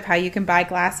changed up how you can buy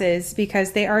glasses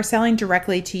because they are selling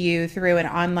directly to you through an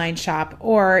online shop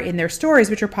or in their stores,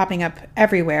 which are popping up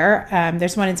everywhere.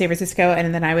 There's one in San Francisco,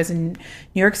 and then I was in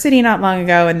New York City not long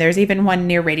ago, and there's even one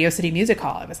near Radio City Music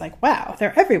Hall. I was like, wow,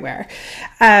 they're everywhere.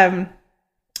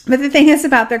 But the thing is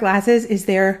about their glasses is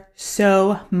they're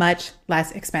so much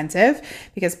less expensive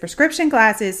because prescription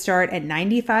glasses start at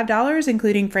 $95,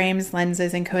 including frames,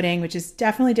 lenses, and coating, which is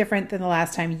definitely different than the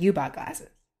last time you bought glasses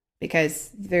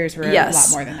because theirs were a lot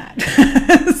more than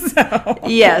that.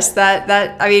 Yes,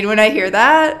 that I mean, when I hear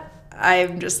that,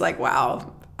 I'm just like,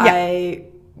 wow, yeah. I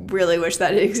really wish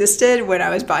that it existed when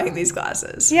I was buying these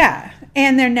glasses. Yeah.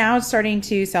 And they're now starting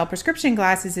to sell prescription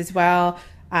glasses as well.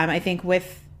 I think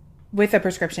with a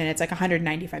prescription, it's like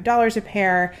 $195 a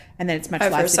pair, and then it's much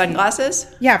less. For sunglasses?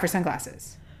 Yeah, for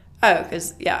sunglasses. Oh,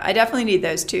 because I definitely need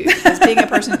those too. Because being a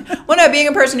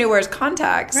person who wears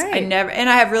contacts, Right.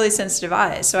 I have really sensitive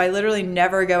eyes, so I literally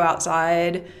never go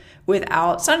outside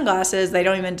without sunglasses. They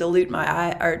don't even dilate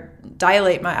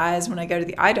my eyes when I go to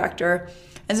the eye doctor.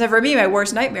 And so for me, my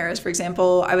worst nightmare is, for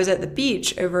example, I was at the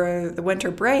beach over the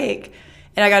winter break,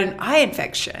 and I got an eye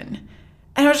infection,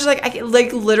 and I was just like, I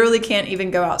literally can't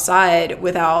even go outside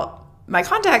without my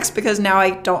contacts because now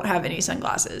I don't have any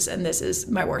sunglasses, and this is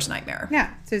my worst nightmare.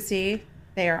 Yeah. So see,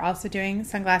 they are also doing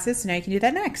sunglasses, so now you can do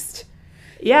that next.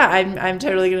 Yeah, I'm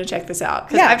totally going to check this out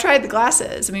because I've tried the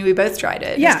glasses. I mean, we both tried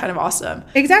it. Yeah. It's kind of awesome.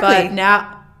 Exactly. But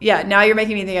now you're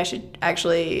making me think I should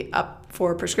actually up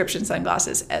for prescription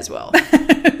sunglasses as well.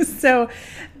 So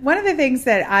one of the things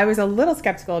that I was a little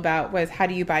skeptical about was how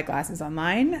do you buy glasses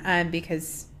online?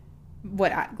 Because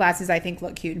what glasses I think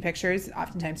look cute in pictures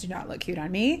oftentimes do not look cute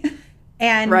on me.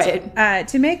 And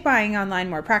to make buying online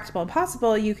more practical and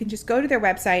possible, you can just go to their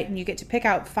website and you get to pick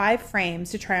out 5 frames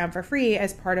to try on for free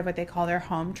as part of what they call their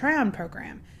home try-on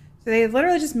program. So they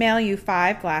literally just mail you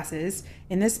 5 glasses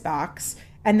in this box,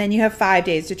 and then you have 5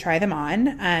 days to try them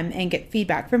on and get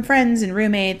feedback from friends and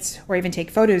roommates, or even take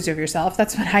photos of yourself.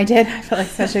 That's what I did. I felt like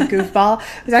such a goofball.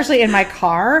 I was actually in my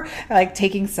car, like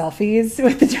taking selfies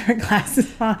with the different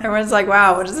glasses on. Everyone's like,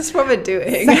 wow, what is this woman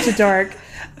doing? Such a dork.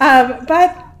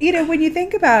 But, when you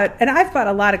think about, and I've bought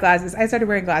a lot of glasses. I started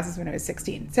wearing glasses when I was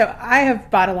 16. So I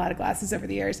have bought a lot of glasses over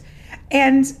the years.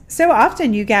 And so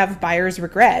often you have buyer's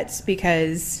regret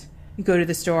because you go to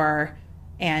the store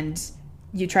and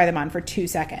you try them on for 2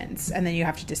 seconds and then you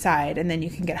have to decide, and then you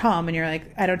can get home and you're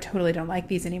like, I totally don't like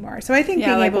these anymore. So I think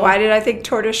why did I think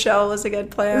tortoiseshell was a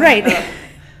good plan? Right.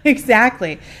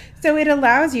 Exactly. So it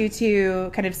allows you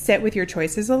to kind of sit with your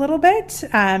choices a little bit.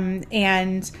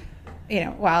 And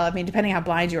depending how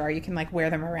blind you are, you can wear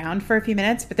them around for a few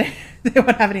minutes, but they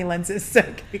won't have any lenses, so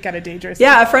it can be kind of dangerous.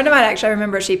 Yeah, a friend of mine, actually, I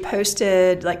remember she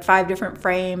posted 5 different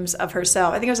frames of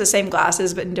herself. I think it was the same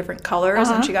glasses, but in different colors,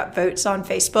 and she got votes on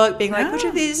Facebook being like, which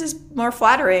of these is more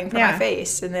flattering for my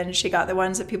face? And then she got the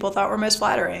ones that people thought were most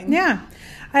flattering. Yeah.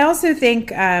 I also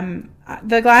think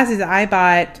the glasses I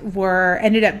bought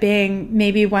ended up being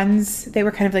maybe ones, they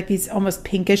were kind of like these almost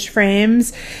pinkish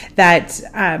frames that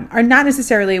are not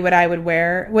necessarily what I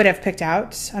would have picked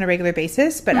out on a regular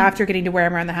basis. But after getting to wear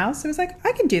them around the house, I was like,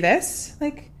 I can do this.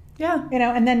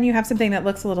 And then you have something that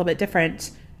looks a little bit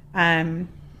different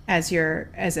as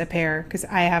a pair, because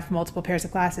I have multiple pairs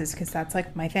of glasses because that's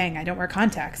my thing. I don't wear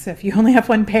contacts. So if you only have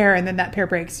one pair and then that pair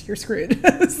breaks, you're screwed.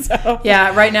 So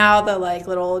yeah, right now the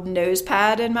little nose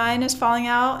pad in mine is falling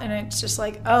out, and it's just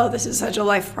this is such a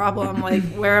life problem.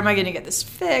 Where am I going to get this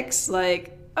fixed? Yeah.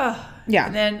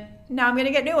 And then now I'm going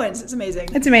to get new ones. It's amazing.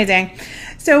 It's amazing.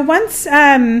 So once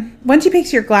you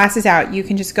pick your glasses out, you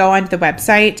can just go onto the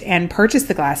website and purchase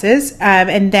the glasses,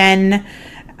 and then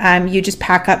you just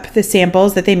pack up the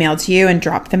samples that they mail to you and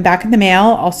drop them back in the mail.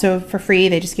 Also for free,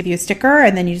 they just give you a sticker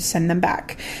and then you just send them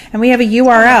back. And we have a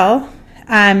URL.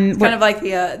 Kind of like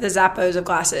the Zappos of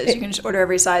glasses. You can just order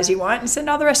every size you want and send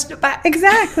all the rest of it back.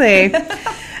 Exactly.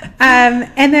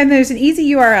 And then there's an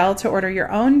easy URL to order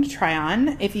your own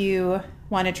try-on. If you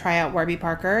want to try out Warby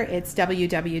Parker, it's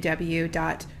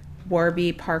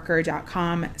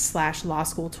www.warbyparker.com/Law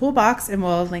School Toolbox, and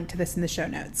we'll link to this in the show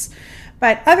notes.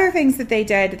 But other things that they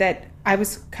did that I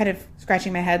was kind of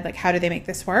scratching my head, how do they make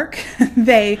this work?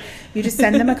 You just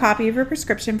send them a copy of your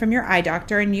prescription from your eye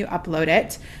doctor and you upload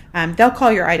it. They'll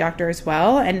call your eye doctor as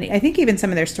well. And I think even some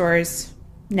of their stores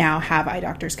now have eye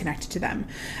doctors connected to them.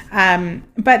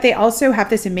 But they also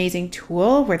have this amazing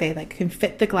tool where they can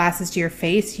fit the glasses to your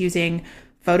face using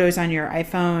photos on your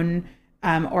iPhone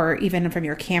or even from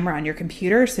your camera on your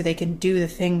computer, so they can do the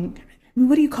thing.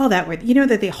 What do you call that? Where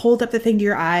that they hold up the thing to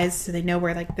your eyes so they know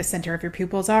where the center of your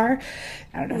pupils are.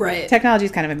 I don't know. Right. Technology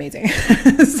is kind of amazing.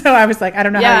 So I was like, I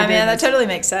don't know. Yeah, that totally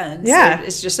makes sense. Yeah,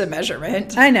 it's just a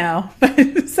measurement. I know,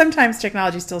 but sometimes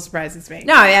technology still surprises me.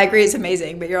 No, I agree, it's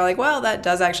amazing, but you're like, well, that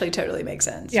does actually totally make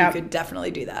sense. Yeah. You could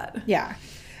definitely do that. Yeah.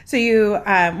 So you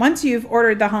once you've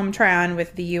ordered the home try-on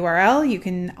with the URL, you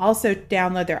can also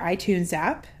download their iTunes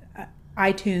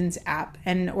app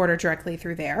and order directly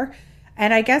through there.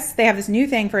 And I guess they have this new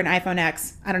thing for an iPhone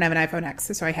X. I don't have an iPhone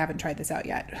X, so I haven't tried this out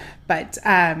yet. But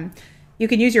you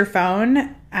can use your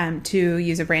phone to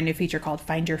use a brand new feature called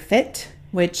Find Your Fit,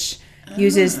 which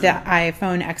uses the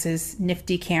iPhone X's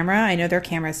nifty camera. I know their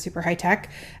camera is super high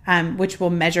tech, which will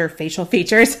measure facial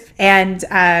features. And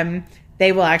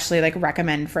they will actually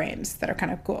recommend frames that are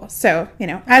kind of cool. So,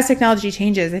 as technology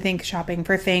changes, I think shopping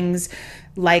for things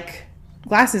like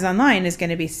glasses online is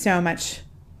going to be so much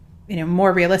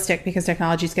more realistic, because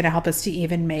technology is going to help us to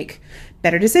even make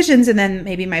better decisions. And then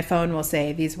maybe my phone will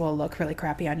say, these will look really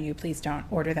crappy on you. Please don't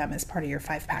order them as part of your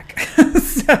 5-pack.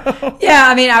 So yeah,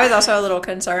 I mean, I was also a little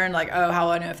concerned, like, oh, how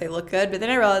will I know if they look good? But then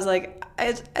I realized, like,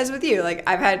 as with you, like,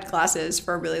 I've had glasses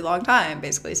for a really long time,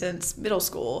 basically since middle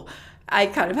school. I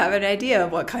kind of have an idea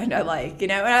of what kind I like,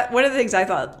 And one of the things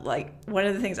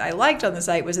I liked on the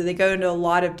site was that they go into a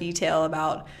lot of detail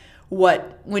about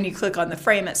when you click on the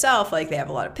frame itself, like they have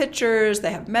a lot of pictures,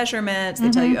 they have measurements, they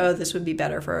tell you, oh, this would be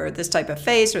better for this type of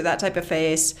face or that type of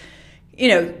face,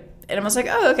 and I was like,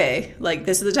 oh, okay, like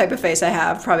this is the type of face I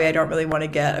have. Probably I don't really want to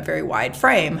get a very wide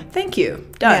frame. Thank you.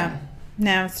 Done. Yeah.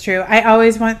 No, it's true. I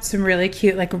always want some really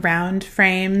cute, like round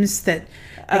frames that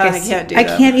I can't do I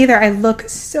them. can't either. I look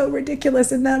so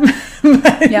ridiculous in them.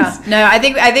 But yeah. No, I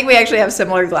think we actually have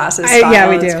similar glasses style. Yeah,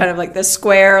 we do. It's kind of like the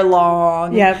square,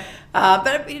 long. Yeah.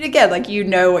 But again, like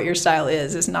what your style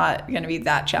is. It's not going to be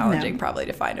that challenging probably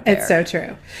to find a pair. It's so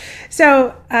true.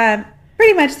 So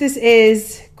pretty much this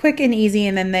is quick and easy,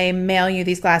 and then they mail you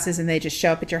these glasses and they just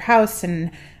show up at your house.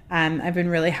 And I've been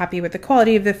really happy with the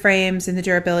quality of the frames and the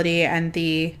durability and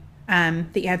the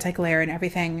anti-glare and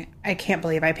everything. I can't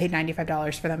believe I paid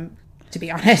 $95 for them, to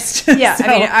be honest. Yeah, So,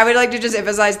 I mean, I would like to just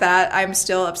emphasize that I'm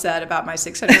still upset about my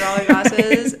 $600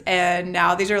 glasses, and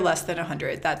now these are less than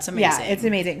 $100. That's amazing. Yeah, it's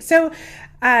amazing. So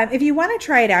if you want to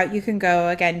try it out, you can go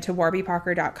again to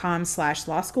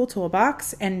warbyparker.com/Law School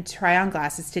Toolbox and try on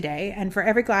glasses today. And for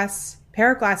every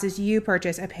pair of glasses you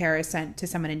purchase, a pair is sent to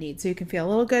someone in need. So you can feel a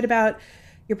little good about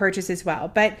your purchase as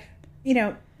well. But,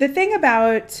 the thing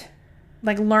about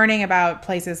like learning about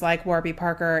places like Warby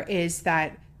Parker is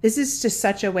that this is just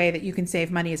such a way that you can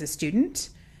save money as a student,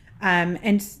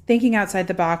 and thinking outside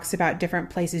the box about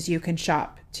different places you can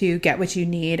shop to get what you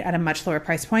need at a much lower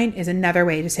price point is another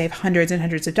way to save hundreds and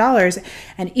hundreds of dollars.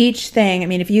 And each thing, I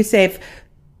mean, if you save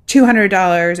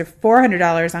 $200 or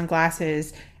 $400 on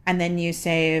glasses, and then you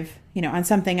save, on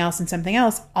something else and something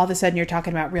else, all of a sudden you're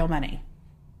talking about real money.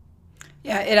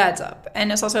 Yeah, it adds up.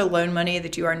 And it's also loan money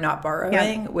that you are not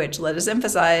borrowing, which, let us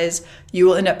emphasize, you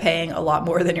will end up paying a lot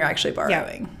more than you're actually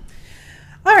borrowing. Yeah.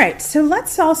 All right, so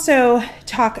let's also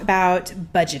talk about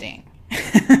budgeting.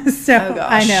 So, oh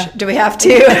gosh, I know. Do we have to?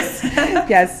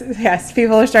 Yes.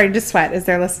 People are starting to sweat as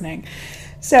they're listening.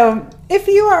 So if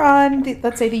you are on,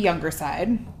 let's say, the younger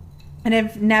side and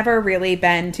have never really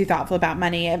been too thoughtful about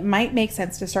money, it might make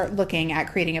sense to start looking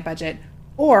at creating a budget.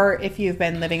 Or if you've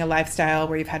been living a lifestyle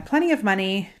where you've had plenty of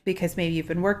money because maybe you've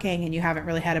been working and you haven't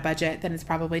really had a budget, then it's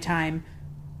probably time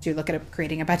to look at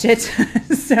creating a budget.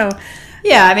 So,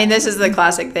 yeah, I mean, this is the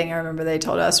classic thing I remember they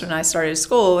told us when I started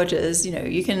school, which is,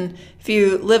 you can, if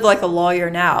you live like a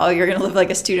lawyer now, you're going to live like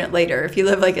a student later. If you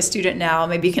live like a student now,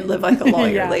 maybe you can live like a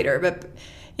lawyer later. But,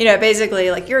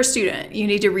 basically, like you're a student, you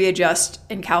need to readjust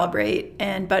and calibrate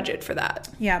and budget for that.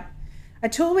 Yeah. A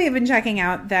tool we have been checking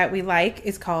out that we like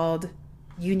is called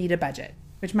You Need a Budget,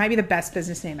 which might be the best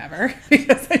business name ever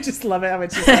because I just love it.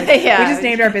 It's just like, we just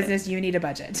named our business You Need a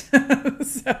Budget.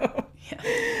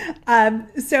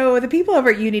 So the people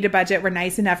over at You Need a Budget were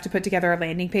nice enough to put together a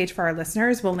landing page for our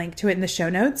listeners. We'll link to it in the show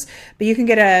notes, but you can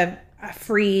get a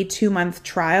free 2-month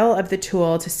trial of the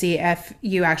tool to see if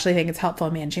you actually think it's helpful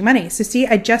in managing money. So see,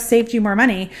 I just saved you more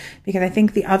money because I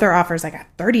think the other offer is like a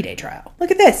 30-day trial. Look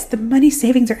at this. The money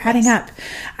savings are adding up.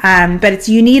 But it's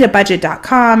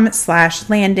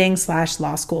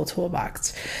youneedabudget.com/landing/Law School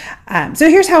Toolbox. So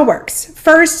here's how it works.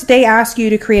 First, they ask you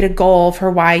to create a goal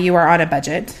for why you are on a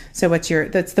budget. So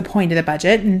that's the point of the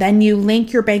budget. And then you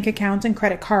link your bank accounts and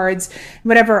credit cards,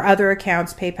 whatever other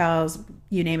accounts, PayPal's,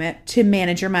 you name it, to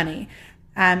manage your money.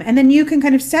 And then you can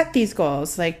kind of set these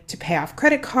goals, like to pay off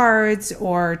credit cards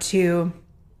or to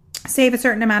save a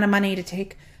certain amount of money to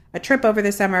take a trip over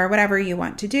the summer, whatever you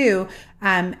want to do.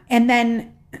 And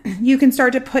then you can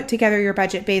start to put together your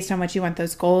budget based on what you want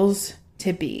those goals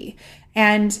to be.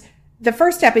 And the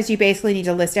first step is you basically need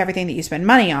to list everything that you spend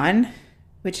money on,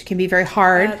 which can be very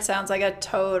hard. That sounds like a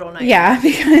total nightmare. Yeah,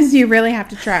 because you really have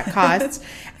to track costs.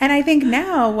 And I think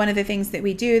now one of the things that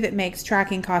we do that makes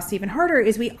tracking costs even harder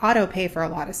is we auto pay for a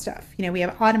lot of stuff. We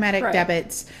have automatic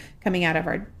debits coming out of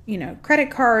our,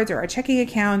 credit cards or our checking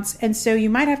accounts. And so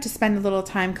you might have to spend a little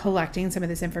time collecting some of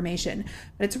this information,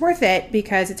 but it's worth it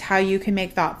because it's how you can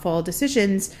make thoughtful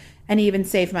decisions and even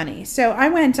save money. So I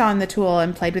went on the tool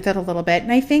and played with it a little bit.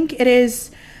 And I think it's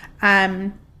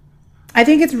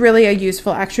really a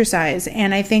useful exercise.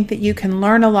 And I think that you can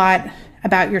learn a lot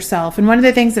about yourself. And one of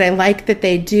the things that I like that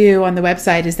they do on the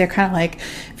website is they're kind of like,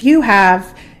 if you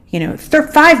have,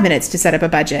 5 minutes to set up a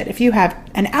budget, if you have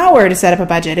an hour to set up a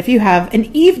budget, if you have an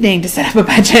evening to set up a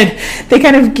budget, they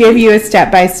kind of give you a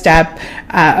step-by-step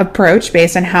approach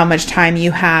based on how much time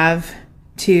you have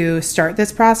to start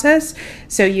this process,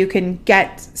 so you can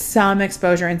get some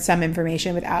exposure and some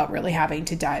information without really having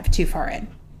to dive too far in.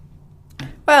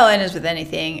 Well, and as with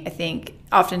anything, I think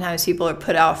oftentimes people are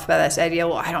put off by this idea,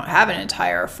 well, I don't have an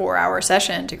entire 4-hour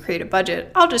session to create a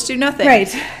budget. I'll just do nothing.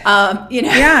 Right.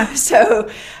 Yeah.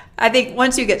 So I think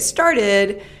once you get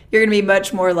started, you're going to be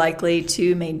much more likely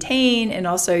to maintain, and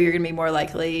also you're going to be more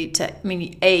likely to,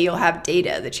 you'll have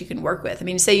data that you can work with.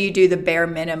 Say you do the bare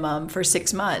minimum for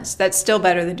 6 months. That's still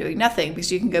better than doing nothing,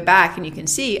 because you can go back and you can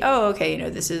see,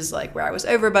 this is like where I was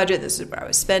over budget. This is what I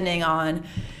was spending on.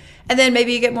 And then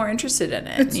maybe you get more interested in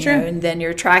it. It's true. And then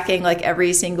you're tracking like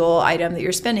every single item that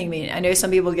you're spending. I know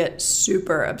some people get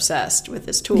super obsessed with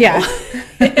this tool. Yeah,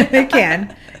 they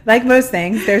can. Like most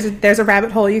things, there's a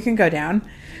rabbit hole you can go down.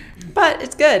 But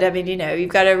it's good. You've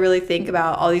got to really think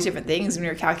about all these different things when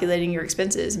you're calculating your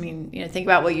expenses. Think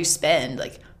about what you spend,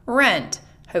 like rent,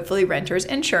 hopefully renter's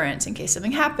insurance in case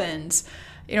something happens,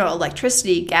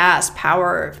 electricity, gas,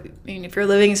 power. If you're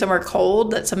living somewhere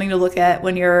cold, that's something to look at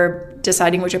when you're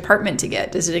deciding which apartment to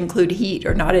get. Does it include heat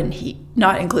or not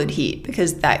include heat?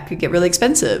 Because that could get really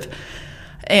expensive.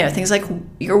 Things like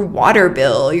your water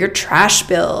bill, your trash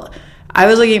bill. I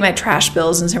was looking at my trash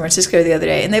bills in San Francisco the other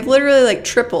day, and they've literally like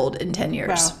tripled in 10 years.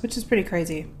 Wow, which is pretty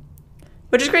crazy.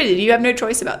 Which is crazy. You have no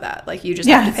choice about that. Like, you just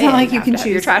have to pay. It's not like you can choose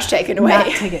your trash taken away. Not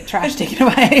to get trash taken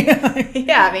away.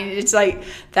 Yeah, it's like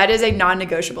that is a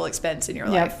non-negotiable expense in your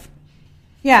life.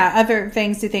 Yeah, other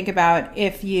things to think about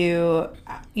if you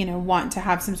want to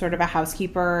have some sort of a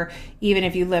housekeeper, even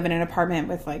if you live in an apartment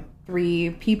with like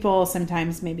 3 people,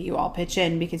 sometimes maybe you all pitch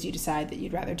in because you decide that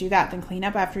you'd rather do that than clean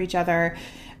up after each other.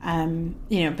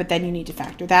 But then you need to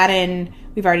factor that in.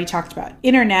 We've already talked about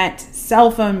internet,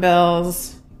 cell phone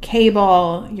bills,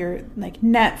 cable, your like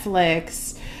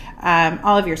Netflix,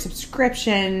 all of your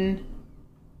subscription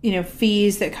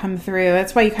fees that come through.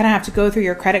 That's why you kind of have to go through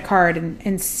your credit card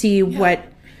and see what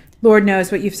Lord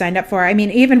knows what you've signed up for.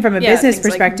 Even from a business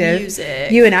perspective,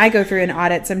 like you and I go through an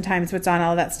audit sometimes what's on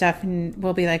all that stuff, and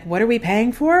we'll be like, what are we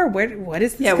paying for? What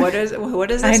is this? Yeah, what is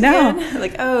this I know. again?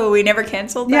 Like, we never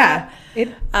canceled that.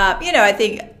 Yeah. I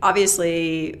think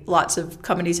obviously lots of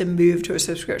companies have moved to a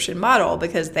subscription model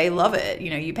because they love it.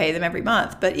 You pay them every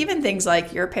month. But even things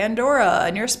like your Pandora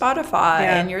and your Spotify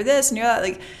and your this and your that,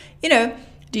 like,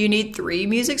 do you need 3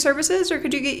 music services, or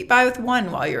could you get by with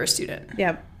 1 while you're a student?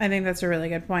 Yep, I think that's a really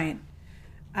good point.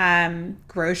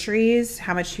 Groceries,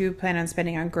 how much you plan on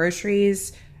spending on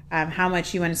groceries, how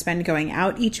much you want to spend going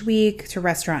out each week to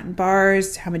restaurant and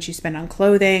bars, how much you spend on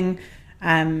clothing.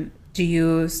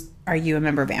 Are you a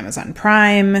member of Amazon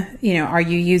Prime? Are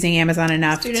you using Amazon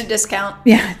enough? Student discount.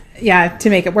 Yeah, to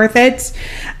make it worth it.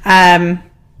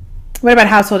 What about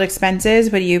household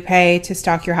expenses? What do you pay to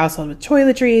stock your household with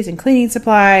toiletries and cleaning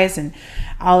supplies and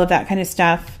all of that kind of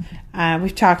stuff?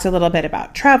 We've talked a little bit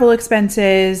about travel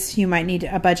expenses. You might need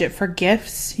a budget for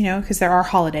gifts, because there are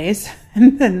holidays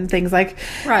and things like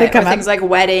that come up. Things like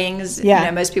weddings.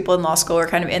 Yeah. Most people in law school are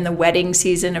kind of in the wedding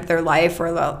season of their life,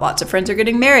 or lots of friends are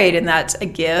getting married, and that's a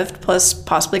gift plus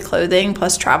possibly clothing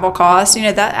plus travel costs.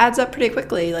 That adds up pretty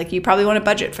quickly. Like, you probably want to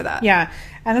budget for that. Yeah.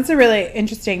 And that's a really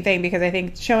interesting thing, because I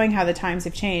think showing how the times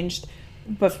have changed,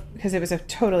 because it was a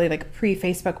totally like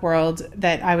pre-Facebook world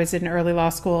that I was in early law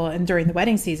school and during the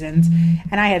wedding seasons.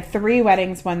 And I had 3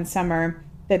 weddings one summer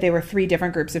that they were 3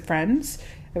 different groups of friends.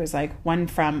 It was like one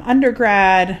from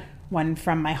undergrad, one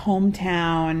from my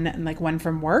hometown, and like one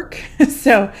from work.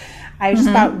 So I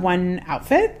just bought one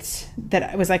outfit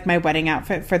that was like my wedding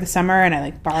outfit for the summer, and I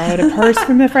like borrowed a purse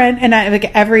from a friend, and I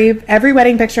like every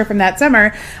wedding picture from that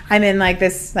summer, I'm in like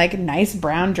this like nice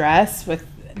brown dress with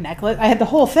necklace. I had the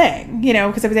whole thing,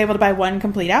 because I was able to buy one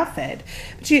complete outfit.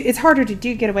 But it's harder to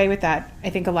get away with that. I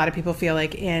think a lot of people feel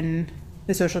like in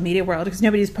the social media world, because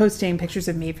nobody's posting pictures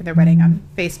of me for their wedding on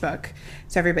Facebook,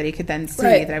 so everybody could then see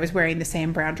that I was wearing the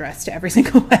same brown dress to every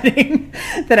single wedding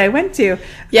that I went to.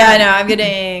 I know. I'm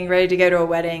getting ready to go to a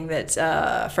wedding that's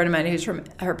a friend of mine who's from,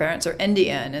 her parents are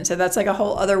Indian, and so that's like a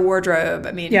whole other wardrobe.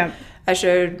 I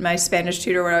showed my Spanish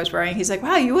tutor what I was wearing. He's like,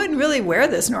 wow, you wouldn't really wear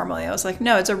this normally. I was like,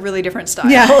 no, it's a really different style.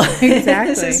 Yeah,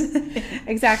 exactly.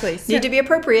 Exactly. So, need to be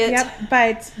appropriate. Yep.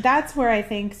 But that's where I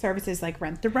think services like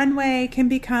Rent the Runway can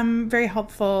become very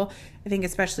helpful. I think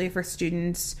especially for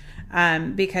students,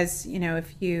 because,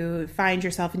 if you find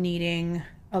yourself needing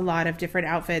a lot of different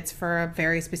outfits for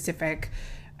very specific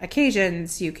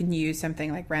occasions, you can use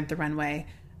something like Rent the Runway.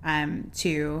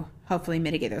 to hopefully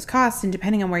mitigate those costs. And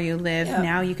depending on where you live,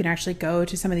 now you can actually go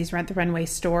to some of these Rent the Runway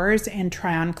stores and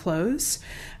try on clothes.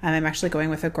 I'm actually going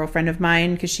with a girlfriend of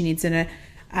mine because she needs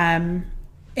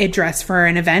a dress for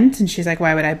an event, and she's like,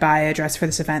 why would I buy a dress for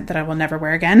this event that I will never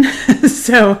wear again?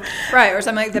 So right, or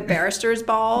something like the Barrister's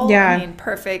Ball. Yeah, I mean,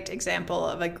 perfect example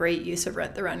of a great use of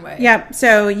Rent the Runway. Yeah,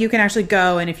 so you can actually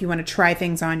go, and if you want to try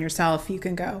things on yourself, you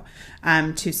can go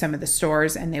to some of the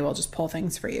stores, and they will just pull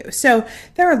things for you. So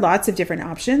there are lots of different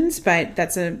options, but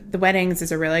the weddings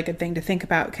is a really good thing to think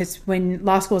about, because when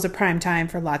law school is a prime time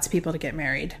for lots of people to get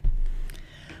married.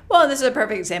 Well, this is a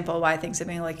perfect example of why I think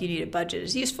something like you need a budget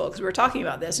is useful, because we're talking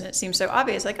about this and it seems so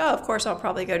obvious, like, oh, of course I'll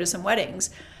probably go to some weddings.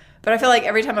 But I feel like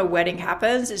every time a wedding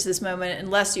happens, it's this moment,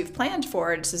 unless you've planned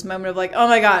for it, it's this moment of like, oh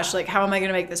my gosh, like, how am I going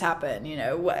to make this happen? You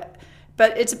know, what?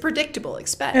 But it's a predictable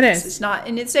expense. It is. It's not,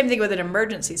 and it's the same thing with an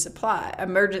emergency fund.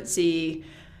 Emergency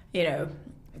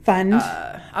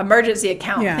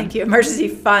account. Yeah. Thank you. Emergency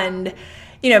fund.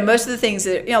 You know, most of the things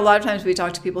that, a lot of times we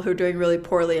talk to people who are doing really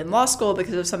poorly in law school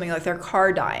because of something like their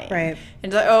car dying. Right.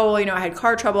 And it's like, oh, well, I had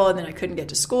car trouble, and then I couldn't get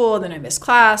to school, and then I missed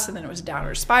class, and then it was a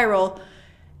downward spiral.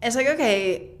 And it's like,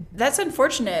 okay, that's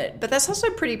unfortunate, but that's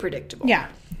also pretty predictable. Yeah.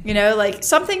 Like,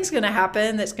 something's going to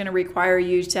happen that's going to require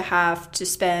you to have to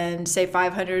spend, say,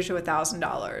 $500 to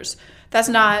 $1,000. That's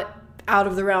not out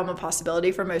of the realm of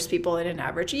possibility for most people in an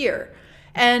average year.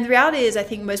 And the reality is, I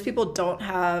think most people don't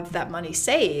have that money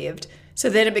saved. So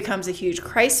then it becomes a huge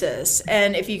crisis.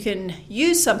 And if you can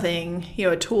use something,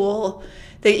 a tool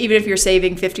that even if you're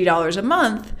saving $50 a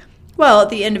month, well, at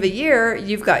the end of a year,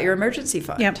 you've got your emergency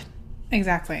fund. Yep,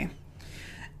 exactly.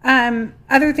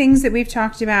 Other things that we've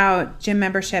talked about: gym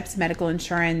memberships, medical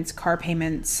insurance, car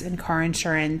payments, and car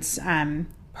insurance.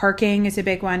 Parking is a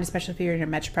big one, especially if you're in a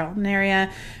metropolitan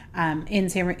area.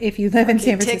 If you live in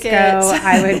San Francisco,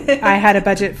 I had a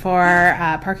budget for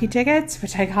parking tickets,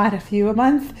 which I got a few a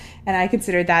month, and I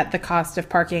considered that the cost of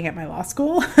parking at my law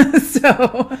school.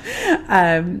 So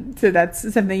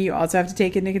that's something you also have to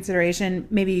take into consideration.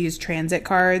 Maybe you use transit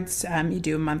cards. You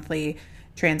do a monthly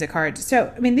transit card.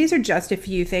 So, these are just a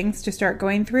few things to start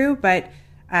going through, but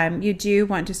you do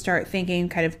want to start thinking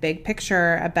kind of big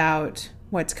picture about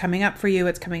what's coming up for you,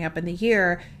 what's coming up in the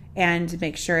year, and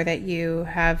make sure that you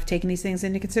have taken these things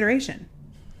into consideration.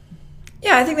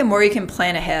 Yeah, I think the more you can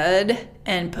plan ahead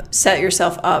and set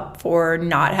yourself up for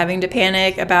not having to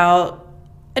panic about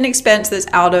an expense that's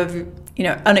out of,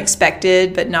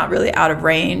 unexpected, but not really out of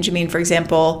range. For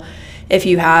example, if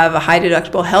you have a high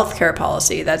deductible healthcare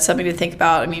policy, that's something to think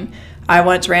about. I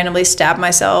once randomly stabbed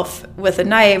myself with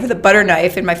a butter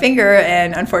knife in my finger,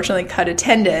 and unfortunately cut a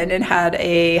tendon, and had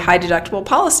a high deductible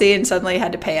policy, and suddenly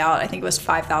had to pay out, I think it was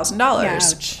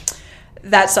 $5,000.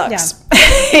 That sucks.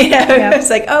 Yeah. It's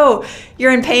like, oh,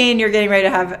 you're in pain, you're getting ready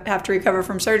to have to recover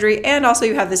from surgery, and also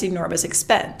you have this enormous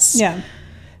expense. Yeah.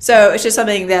 So it's just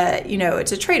something that,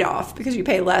 it's a trade-off, because you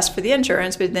pay less for the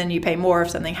insurance, but then you pay more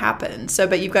if something happens.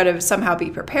 But you've got to somehow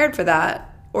be prepared for that,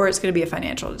 or it's going to be a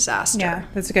financial disaster. Yeah,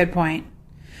 that's a good point.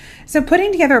 So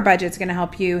putting together a budget is going to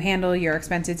help you handle your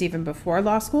expenses even before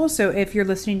law school. So if you're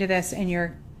listening to this and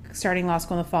you're starting law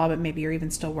school in the fall, but maybe you're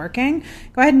even still working,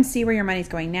 go ahead and see where your money's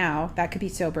going now. That could be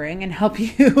sobering and help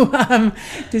you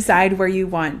decide where you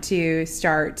want to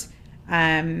start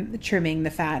trimming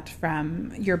the fat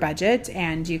from your budget.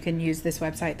 And you can use this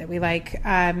website that we like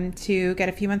to get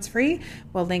a few months free.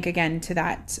 We'll link again to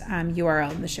that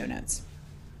URL in the show notes.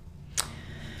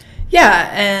 Yeah,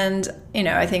 and,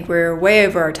 I think we're way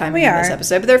over our time in this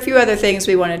episode, but there are a few other things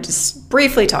we wanted to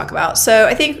briefly talk about. So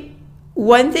I think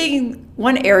one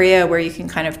area where you can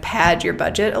kind of pad your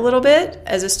budget a little bit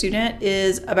as a student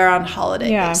is around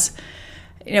holidays.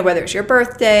 Yeah. Whether it's your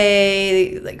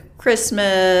birthday, like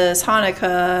Christmas,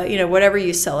 Hanukkah, whatever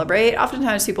you celebrate,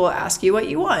 oftentimes people will ask you what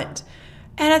you want.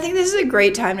 And I think this is a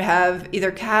great time to have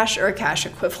either cash or a cash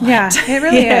equivalent. Yeah, it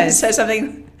really is. So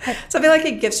something like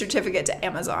a gift certificate to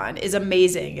Amazon is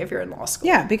amazing if you're in law school.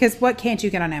 Yeah, because what can't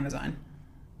you get on Amazon?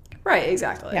 Right,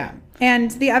 exactly. Yeah. And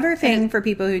the other thing for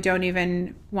people who don't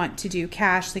even want to do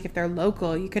cash, like if they're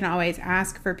local, you can always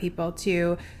ask for people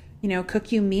to,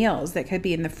 cook you meals that could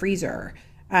be in the freezer.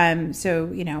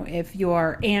 So, if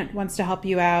your aunt wants to help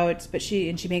you out, but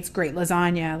she makes great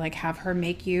lasagna, like have her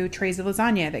make you trays of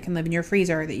lasagna that can live in your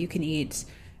freezer that you can eat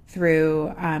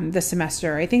through the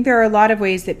semester. I think there are a lot of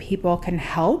ways that people can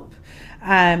help.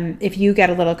 If you get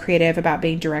a little creative about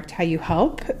being direct how you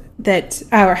help,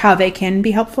 or how they can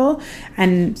be helpful.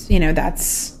 And,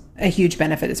 that's a huge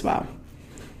benefit as well.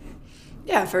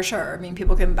 Yeah, for sure. I mean,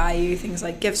 people can buy you things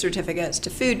like gift certificates to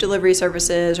food delivery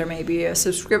services, or maybe a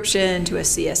subscription to a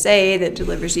CSA that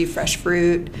delivers you fresh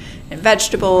fruit and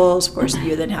vegetables. Of course,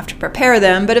 you then have to prepare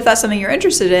them. But if that's something you're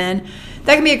interested in,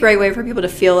 that can be a great way for people to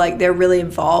feel like they're really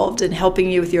involved in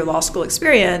helping you with your law school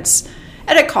experience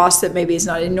at a cost that maybe is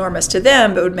not enormous to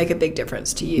them, but would make a big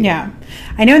difference to you. Yeah.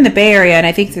 I know in the Bay Area, and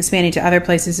I think it's expanding to other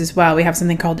places as well, we have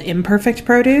something called imperfect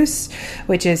produce,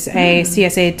 which is a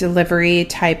CSA delivery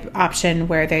type option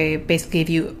where they basically give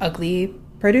you ugly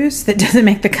produce that doesn't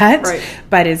make the cut, Right.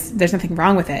 but there's nothing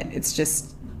wrong with it. It's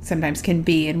just sometimes can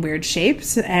be in weird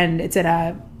shapes, and it's at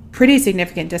a pretty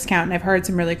significant discount. And I've heard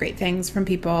some really great things from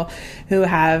people who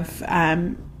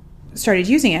have started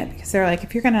using it, because they're like,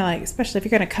 if you're gonna especially if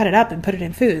you're gonna cut it up and put it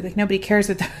in food, nobody cares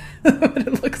what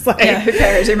it looks like. Yeah, who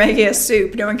cares? You're making a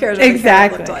soup. No one cares what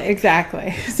Exactly, the carrot looked like.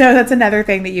 exactly. So that's another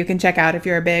thing that you can check out if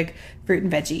you're a big fruit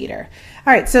and veggie eater.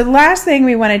 All right, so the last thing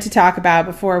we wanted to talk about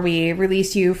before we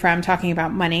release you from talking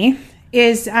about money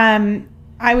is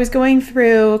I was going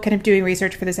through kind of doing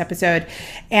research for this episode,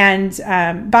 and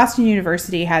Boston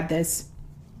University had this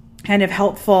kind of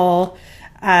helpful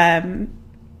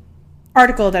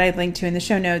article that I linked to in the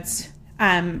show notes,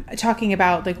 talking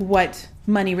about what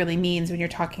money really means when you're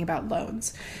talking about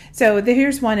loans. So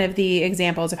here's one of the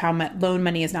examples of how loan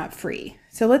money is not free.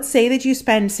 So let's say that you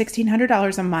spend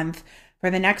 $1,600 a month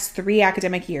for the next 3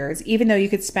 academic years, even though you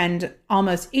could spend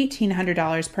almost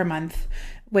 $1,800 per month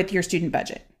with your student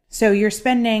budget. So you're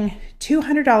spending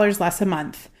 $200 less a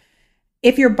month.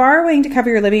 If you're borrowing to cover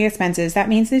your living expenses, that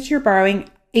means that you're borrowing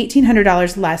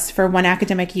 $1,800 less for 1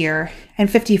 academic year and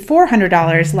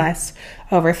 $5,400 less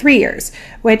over 3 years,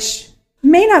 which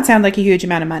may not sound like a huge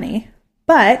amount of money,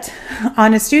 but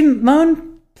on a student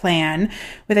loan plan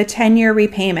with a 10-year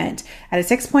repayment at a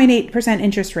 6.8%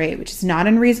 interest rate, which is not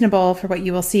unreasonable for what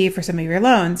you will see for some of your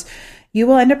loans, you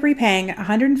will end up repaying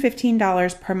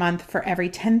 $115 per month for every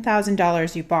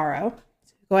 $10,000 you borrow.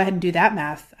 So go ahead and do that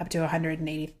math, up to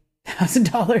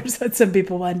 $180,000 that some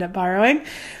people will end up borrowing.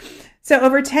 So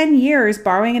over 10 years,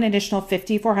 borrowing an additional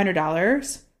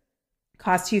 $5,400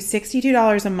 costs you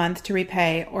 $62 a month to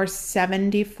repay, or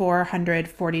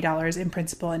 $7,440 in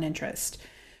principal and interest.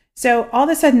 So all of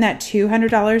a sudden, that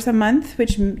 $200 a month,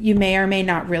 which you may or may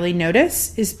not really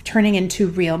notice, is turning into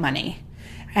real money.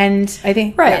 And I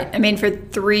think... Right. Yeah. I mean, for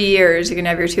 3 years, you can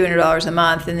have your $200 a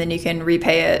month, and then you can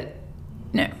repay it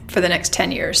for the next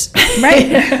 10 years.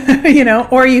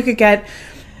 Right. Or you could get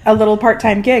a little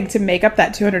part-time gig to make up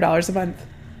that $200 a month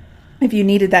if you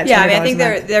needed that $200 I think a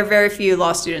month. there are very few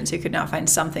law students who could now find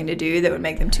something to do that would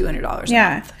make them $200 a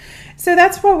month. So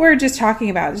that's what we're just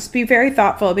talking about. Just be very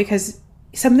thoughtful, because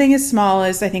something as small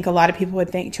as I think a lot of people would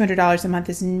think $200 a month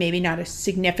is maybe not a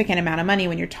significant amount of money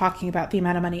when you're talking about the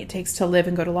amount of money it takes to live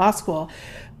and go to law school,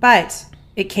 but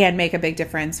it can make a big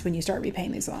difference when you start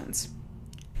repaying these loans.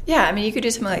 Yeah, I mean, you could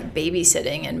do something like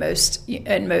babysitting in most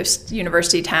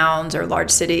university towns or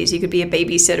large cities. You could be a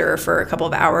babysitter for a couple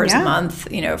of hours a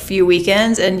month, a few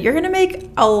weekends, and you're going to make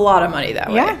a lot of money that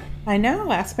way. Yeah, I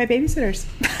know. Ask my babysitters.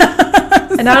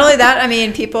 And not only that, I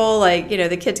mean, people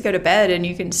the kids go to bed and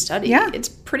you can study. Yeah. It's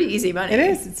pretty easy money. It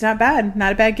is. It's not bad.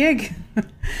 Not a bad gig.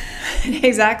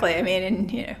 Exactly. I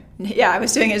mean, I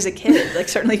was doing it as a kid.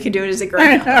 Certainly you can do it as a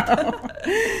grown-up.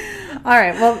 All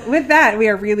right. Well, with that, we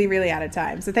are really, really out of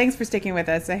time. So thanks for sticking with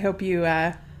us. I hope you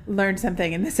learned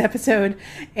something in this episode,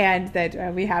 and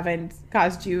that we haven't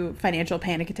caused you financial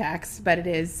panic attacks, but it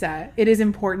is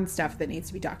important stuff that needs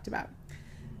to be talked about.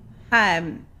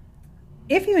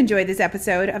 If you enjoyed this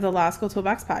episode of the Law School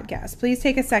Toolbox podcast, please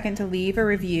take a second to leave a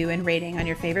review and rating on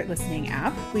your favorite listening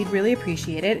app. We'd really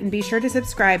appreciate it, and be sure to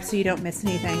subscribe so you don't miss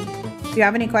anything. If you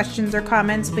have any questions or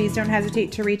comments, please don't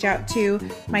hesitate to reach out to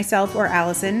myself or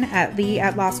Allison at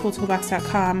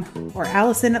lee@lawschooltoolbox.com or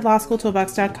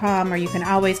allison@lawschooltoolbox.com, or you can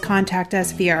always contact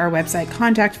us via our website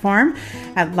contact form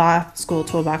at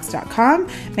lawschooltoolbox.com.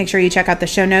 Make sure you check out the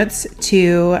show notes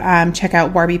to check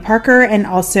out Warby Parker, and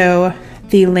also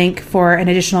the link for an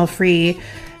additional free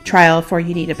trial for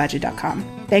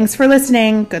youneedabudget.com. Thanks for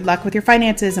listening. Good luck with your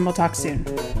finances, and we'll talk soon.